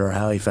started or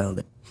how he found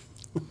it.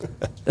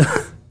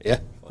 Yeah.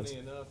 Funny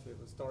enough, it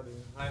was started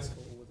in high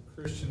school with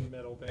a Christian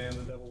metal band,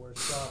 the Devil Wears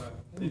Prada.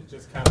 It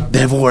just kind of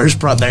Devil Wears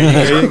Prada.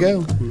 There you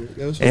go. There it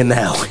goes. And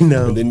now we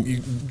know. And then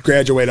you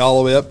graduate all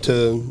the way up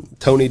to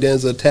Tony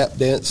Danza tap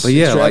dance But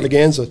yeah, like,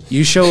 extravaganza.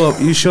 you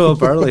show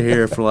up early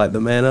here for like the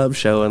Man Up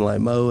show, and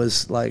like Mo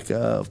is like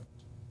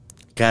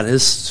got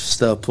his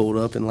stuff pulled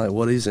up and like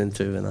what he's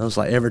into, and I was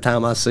like, every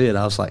time I see it,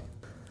 I was like,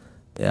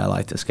 yeah, I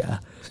like this guy.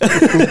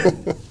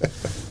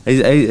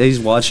 he's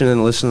watching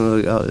and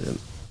listening to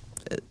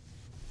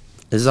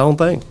his own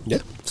thing. Yeah.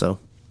 So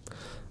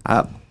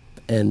I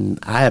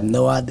have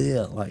no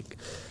idea, like,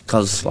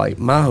 cause like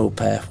my whole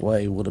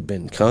pathway would have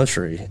been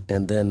country,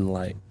 and then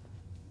like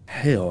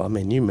hell, I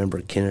mean, you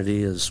remember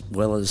Kennedy as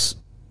well as.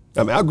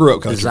 I mean, I grew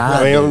up country. As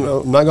I I mean, do.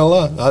 I'm not gonna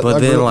lie. But I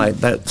then, grew up like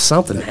that,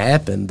 something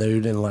happened,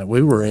 dude, and like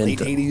we were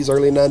late into, '80s,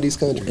 early '90s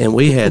country. and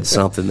we had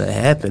something that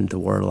happened to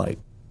where like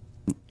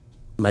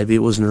maybe it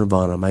was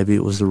Nirvana, maybe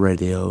it was the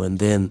radio, and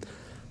then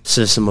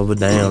System of a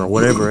Down or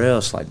whatever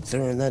else. Like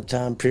during that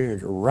time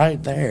period,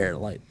 right there,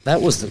 like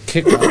that was the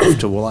kickoff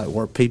to like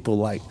where people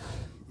like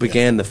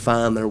began to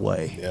find their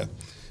way. Yeah,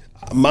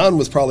 mine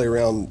was probably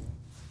around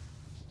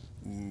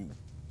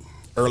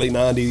early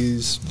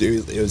 '90s.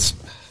 Dude,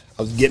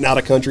 I was getting out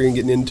of country and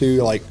getting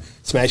into like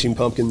Smashing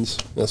Pumpkins.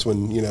 That's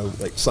when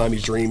like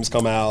Siamese Dreams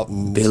come out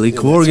and Billy and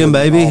Corgan,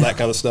 baby, all that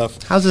kind of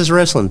stuff. How's this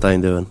wrestling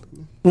thing doing?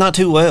 Not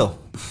too well.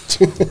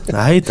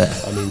 I hate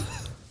that. I mean,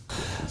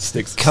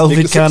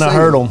 COVID kind of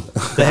hurt them.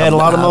 They had a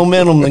lot of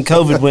momentum, and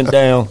COVID went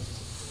down.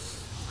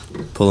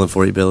 Pulling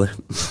for you, Billy.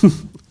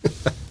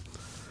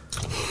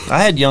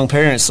 I had young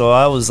parents, so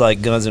I was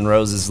like Guns N'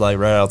 Roses, like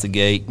right out the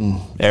gate, and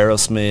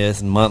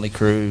Aerosmith and Motley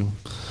Crue.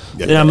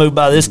 Yeah. Then I moved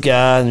by this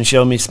guy and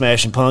showed me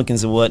Smashing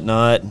Pumpkins and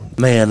whatnot.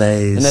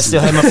 Mayonnaise. And I still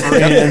had my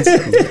friends.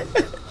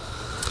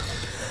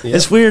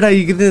 It's weird how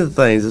you get into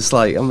things. It's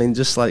like, I mean,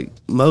 just like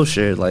Mo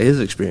shared, like his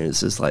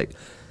experience is like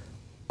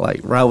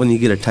right when you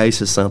get a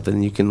taste of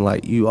something, you can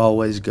you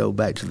always go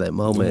back to that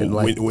moment and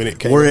like when it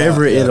came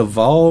wherever about, it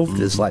evolved,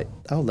 it's like,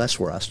 oh, that's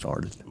where I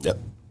started. Yep.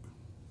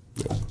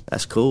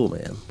 That's cool,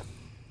 man.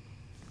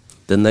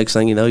 The next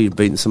thing you know, you're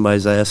beating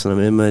somebody's ass in an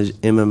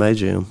MMA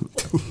gym.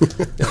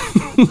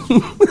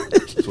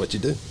 That's what you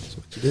do.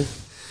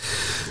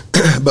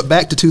 But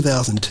back to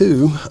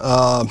 2002,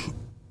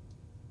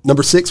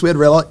 number 6, we had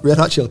Red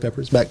Hot Chili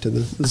Peppers. Back to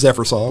the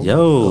Zephyr song.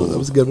 Yo. That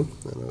was a good one.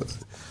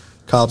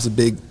 Cobb's a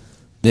big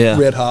Yeah.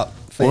 Red Hot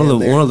fan. One of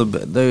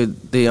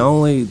the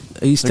only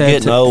he's They're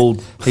getting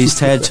old. He's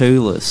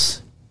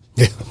tattooless.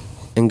 Yeah.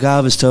 And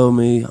God has told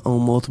me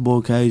on multiple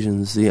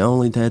occasions the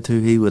only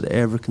tattoo he would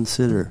ever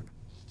consider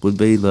would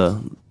be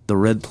the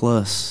red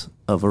plus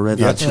of a Red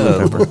Hot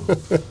Chili Pepper.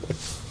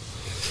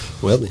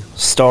 Well, then.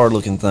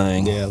 Star-looking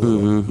thing. Yeah.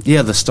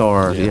 Yeah, the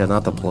star. Yeah,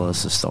 not the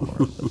plus, the star.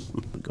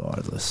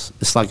 Regardless.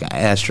 It's like an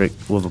asterisk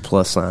with a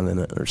plus sign in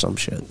it or some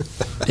shit.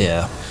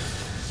 Yeah.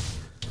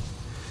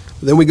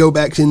 Then we go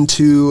back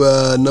into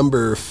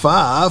number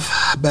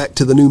 5, back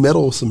to the new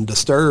metal, some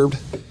Disturbed.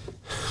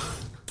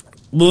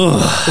 Phenomena.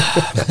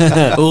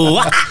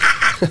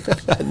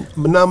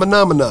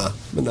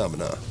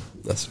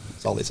 That's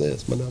all he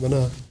says.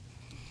 Phenomena.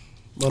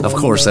 Of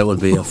course, that would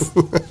be a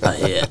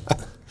hit.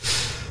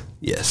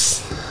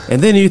 Yes. And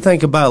then you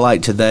think about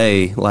like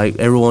today, like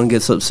everyone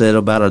gets upset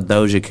about a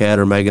Doja Cat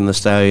or Megan Thee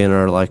Stallion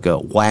or like a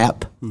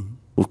WAP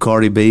with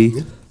Cardi B.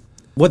 Yeah.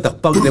 What the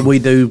fuck did we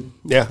do?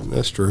 Yeah,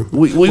 that's true.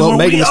 We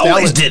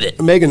always did it.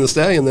 Megan Thee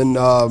Stallion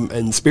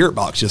and Spirit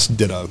Box just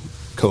did a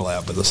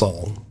collab with a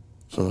song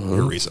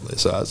here recently.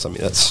 So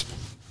that's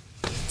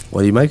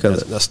What do you make of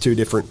it? That's two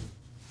different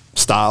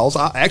styles.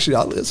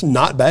 It's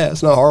not bad.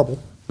 It's not horrible.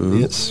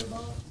 It's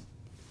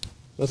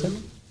what's that?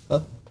 Huh?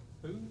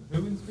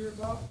 Who in Spirit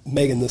Box?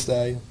 Megan Thee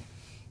Stallion.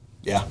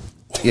 Yeah.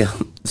 Yeah.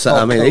 So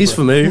I mean, he's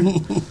familiar.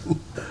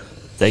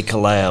 They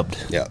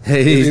collabed. Yeah.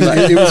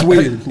 It was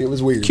weird. It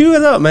was weird. Cue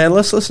it up, man.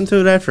 Let's listen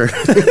to it after.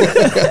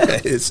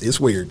 It's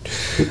weird.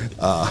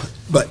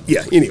 But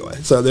yeah, anyway.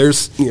 So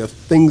there's,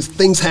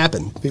 things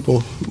happen.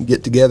 People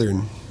get together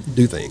and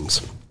do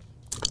things.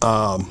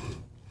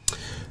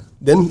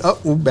 Then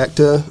we're back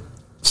to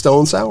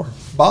Stone Sour.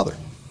 Bother.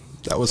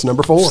 That was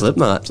number 4.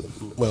 Slipknot.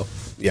 Well,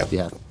 yeah.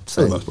 Yeah.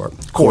 For the most part.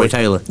 Corey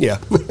Taylor. Yeah.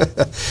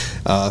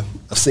 I've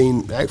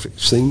seen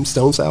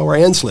Stone Sour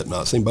and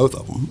Slipknot. I've seen both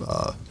of them.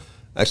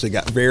 Actually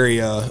got very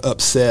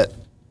upset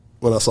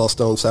when I saw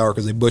Stone Sour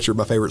because they butchered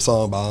my favorite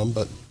song by them,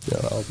 but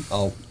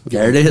I'll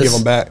give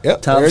them back.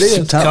 Yep, there it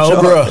is.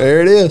 Cobra. There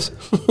it is.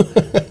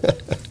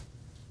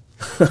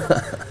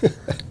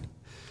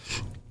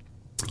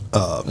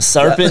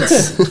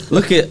 Serpents.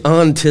 Look at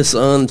Untis.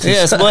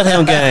 Yeah, it's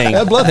Bloodhound Gang.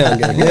 That Bloodhound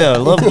Gang. Yeah, I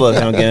love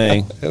Bloodhound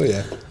Gang. Hell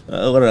yeah.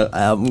 What an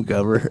album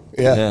cover.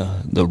 Yeah.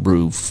 Yeah. The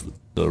roof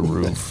is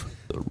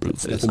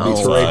Nothing on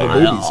beats Ray fire.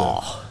 Habubi,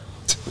 so.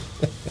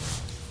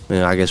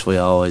 Yeah, I guess we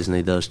always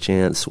need those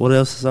chants. What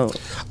else is on?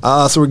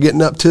 So we're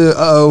getting up to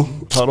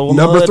Puddle of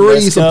number Mud, 3,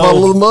 let's some go.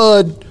 Puddle of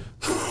Mud.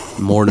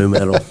 More new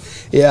metal.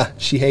 Yeah,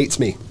 she hates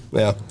me.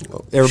 Yeah,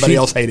 everybody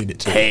else hated it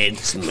too.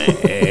 Hates me.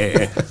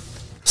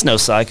 It's no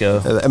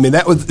Psycho. I mean,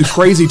 that was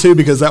crazy too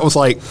because that was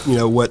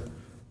what,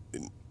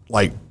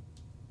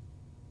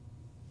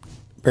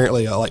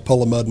 apparently like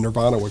Puddle of Mud and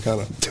Nirvana were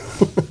kind of.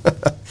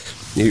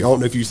 I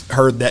don't know if you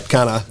heard that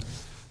kind of,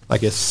 I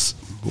guess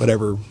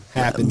whatever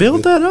happened.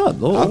 Build that up.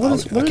 I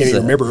can't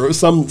even remember. It was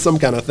some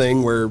kind of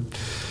thing where it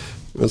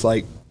was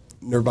like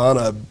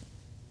Nirvana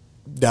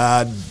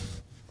died,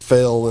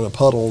 fell in a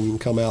puddle, and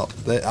come out.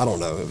 I don't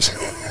know. It was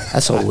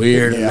That's a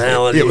weird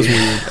analogy. It was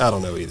weird. I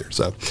don't know either.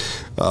 So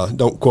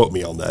don't quote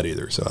me on that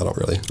either. So I don't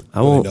really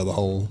know the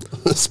whole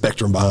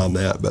spectrum behind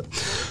that. But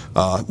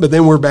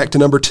then we're back to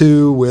number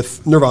 2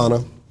 with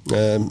Nirvana,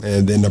 and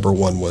then number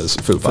 1 was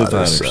Foo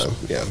Fighters. So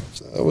yeah,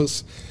 so that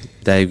was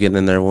Dave getting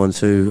in there one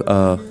too.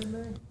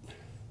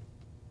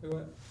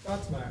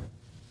 Godsmack.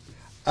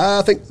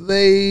 I think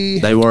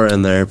they were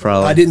in there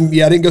probably. I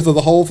didn't go through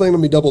the whole thing.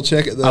 Let me double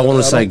check it. I want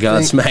to say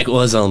Godsmack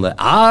was on that.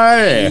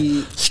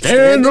 I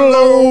stand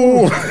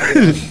alone.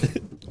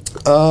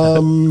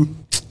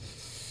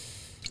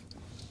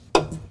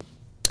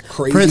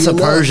 Crazy Prince of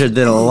enough. Persia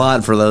did a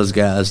lot for those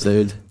guys,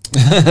 dude.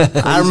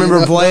 I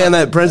remember playing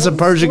that Prince of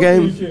Persia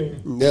game.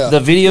 Yeah. The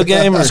video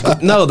game or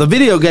No, the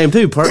video game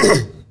too.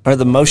 or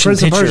the motion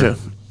Prince picture? of Persia.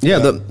 Yeah,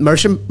 the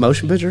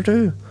motion picture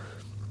too.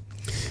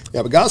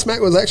 Yeah, but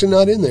Godsmack was actually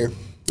not in there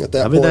at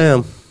that I'll be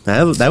point.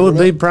 damn. That would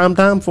be prime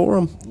time for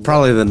them.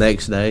 Probably the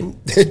next day.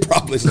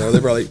 Probably so. They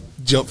probably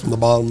jumped from the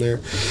bottom there.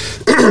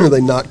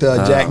 They knocked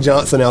Jack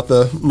Johnson out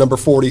the number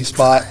 40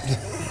 spot.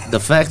 The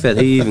fact that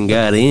he even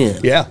got in.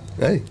 Yeah.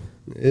 Hey,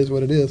 it is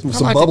what it is. I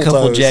Some like bubble a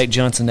couple toes. Jack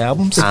Johnson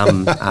albums.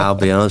 I'll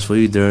be honest with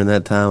you. During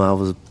that time,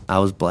 I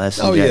was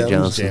blasting Oh, Jack yeah.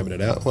 I'm just Johnson. jamming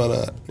it out. Why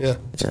not? Yeah.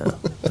 Yeah,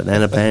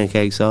 banana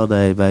pancakes all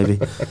day, baby.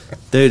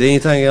 Dude,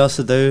 anything else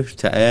to do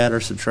to add or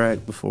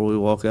subtract before we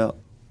walk out?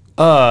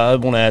 I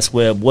want to ask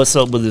Webb, what's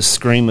up with this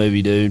Scream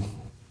movie, dude?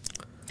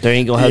 They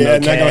ain't gonna have no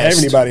Not going to have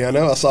cast. anybody. I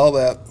know. I saw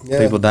that. Yeah.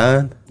 People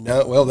dying?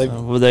 No, well,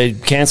 Well, they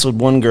canceled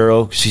one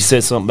girl. She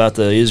said something about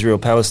the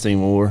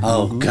Israel-Palestine war.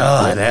 Oh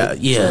God,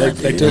 yeah.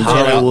 they dude. took her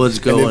out. Hollywood's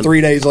And going. then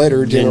 3 days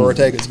later, Jenna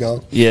Ortega's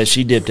gone. Yeah,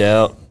 she dipped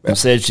out and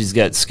said she's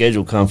got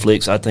schedule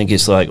conflicts. I think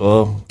it's like,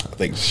 oh, I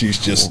think she's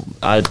just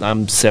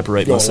I'm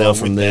separating going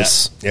myself along from with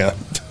this. that.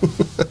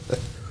 Yeah.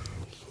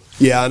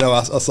 Yeah, I know.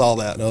 I saw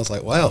that, and I was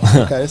like, "Wow,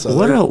 okay." So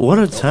What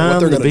a they're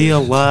time to gonna be do.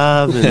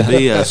 alive and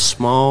be a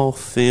small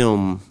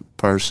film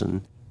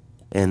person,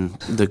 and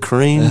the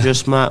cream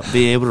just might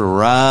be able to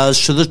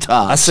rise to the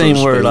top. I seen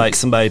so to where speak. like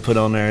somebody put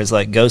on there is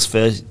like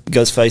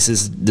Ghostface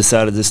has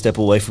decided to step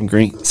away from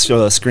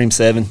Scream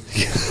 7.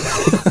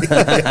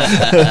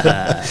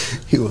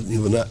 He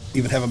will not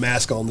even have a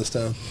mask on this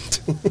time.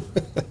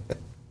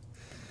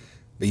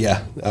 But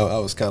yeah, I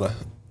was kind of.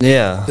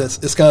 Yeah,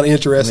 It's kind of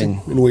interesting I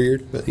mean- and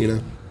weird, but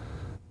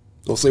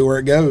we'll see where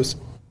it goes.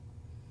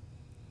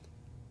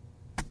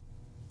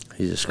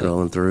 He's just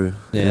scrolling through.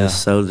 Yeah. It's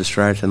so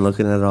distracting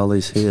looking at all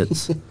these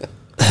hits.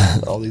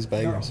 All these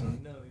bangers. None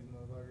of these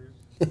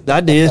motherfuckers.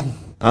 I did.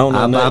 I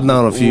don't know. I've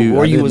known a few.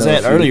 Where I you did was know a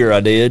at few. earlier, I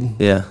did.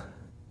 Yeah.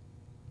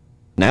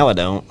 Now I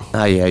don't.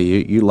 Oh yeah,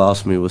 you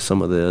lost me with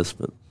some of this,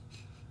 but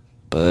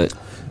But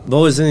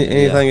boys,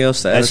 anything yeah.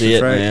 else to add? That's or it,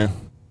 subtract? man.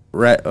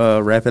 Wrap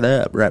it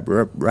up. Wrap.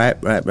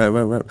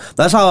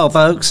 That's all,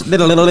 folks. Thank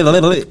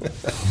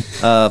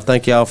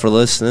y'all for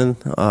listening.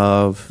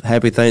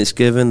 Happy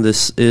Thanksgiving.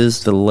 This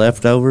is The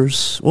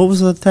Leftovers. What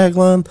was the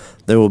tagline?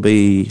 There will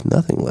be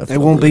nothing left. There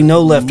won't be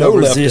no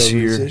leftovers, this leftovers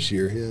year. This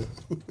year, yeah.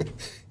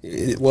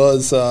 It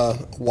was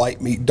white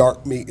meat,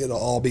 dark meat. It'll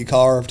all be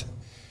carved.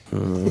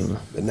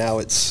 But now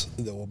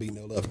there will be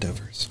no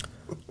leftovers.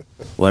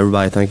 Well,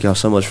 everybody, thank y'all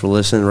so much for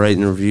listening. Rate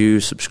and review.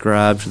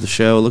 Subscribe to the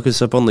show. Look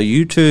us up on the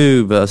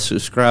YouTube.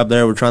 Subscribe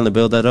there. We're trying to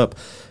build that up.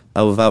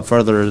 Without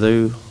further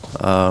ado,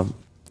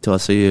 till I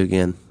see you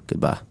again.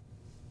 Goodbye.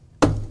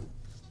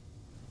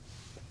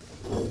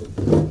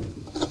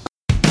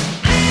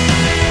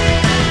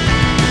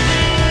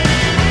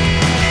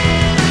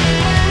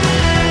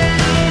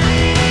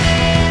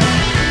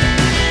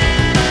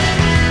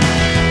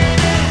 I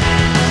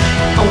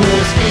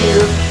wanna stay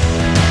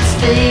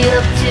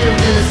up till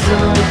the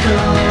sun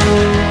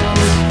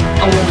comes.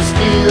 I wanna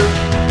stay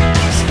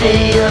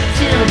up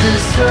till the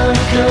sun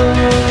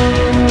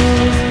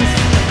comes.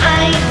 I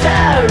ain't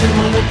tired of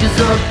my work is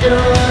all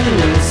done. And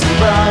I'm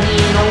somebody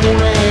and I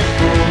wanna have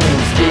fun.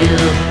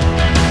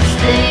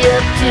 Stay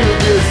up till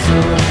the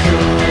sun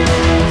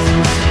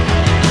comes.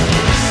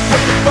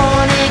 What's the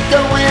fun in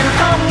going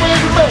home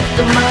when most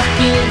of my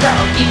kids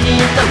are getting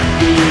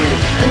loaded?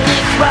 The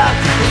next rock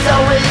is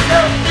always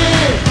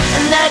open,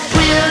 and that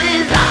grill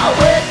is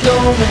always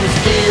going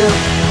still.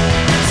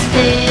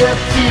 Stay up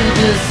till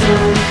the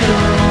sun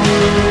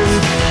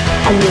comes.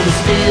 I wanna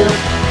stay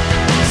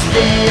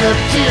up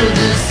till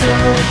the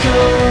sun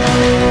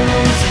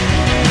comes.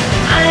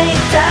 I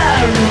ain't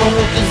tired of my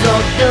work is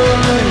all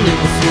done. There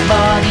was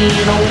somebody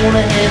and I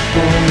wanna have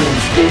fun.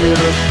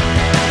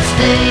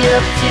 Stay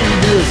up till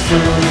the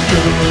sun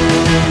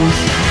comes.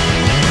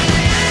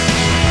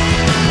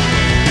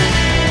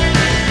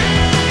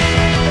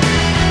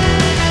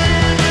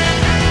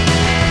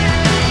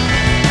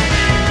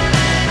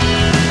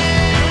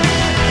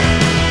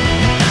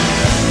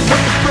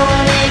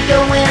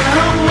 Going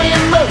home when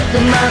most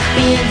of my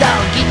friends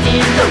are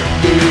getting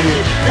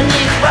loaded. The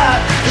next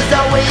rock is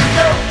always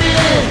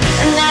open,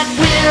 and that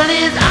grill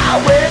is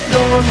always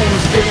going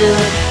still.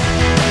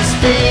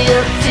 Stay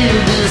up till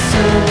the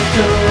sun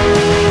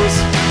comes.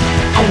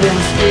 I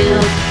wanna stay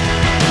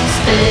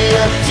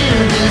up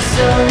till the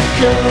sun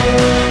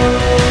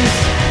comes.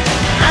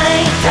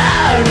 I ain't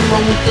tired of my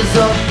work is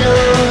all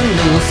done.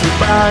 Know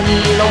somebody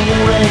don't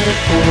wanna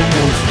have fun.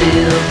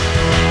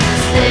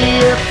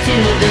 Stay up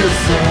till the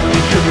sun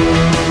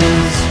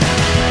comes.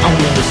 I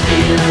wanna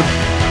stay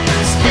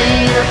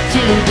up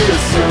till the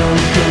sun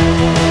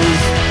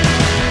comes.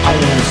 I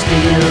wanna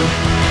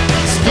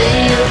stay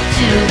up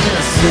till the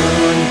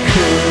sun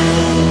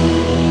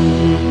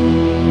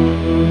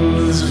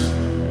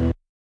comes.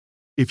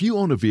 If you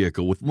own a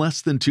vehicle with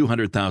less than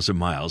 200,000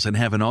 miles and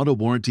have an auto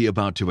warranty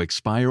about to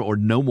expire or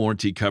no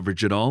warranty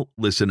coverage at all,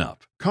 listen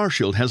up.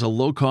 CarShield has a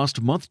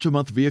low-cost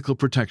month-to-month vehicle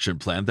protection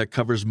plan that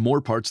covers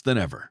more parts than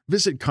ever.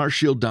 Visit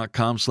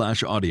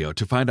carshield.com/audio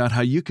to find out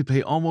how you could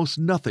pay almost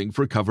nothing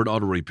for covered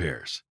auto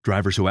repairs.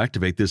 Drivers who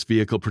activate this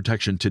vehicle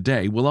protection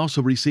today will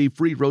also receive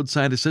free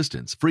roadside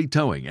assistance, free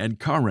towing, and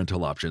car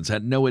rental options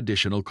at no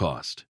additional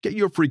cost. Get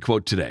your free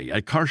quote today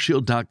at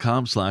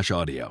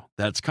carshield.com/audio.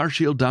 That's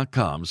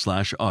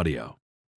carshield.com/audio.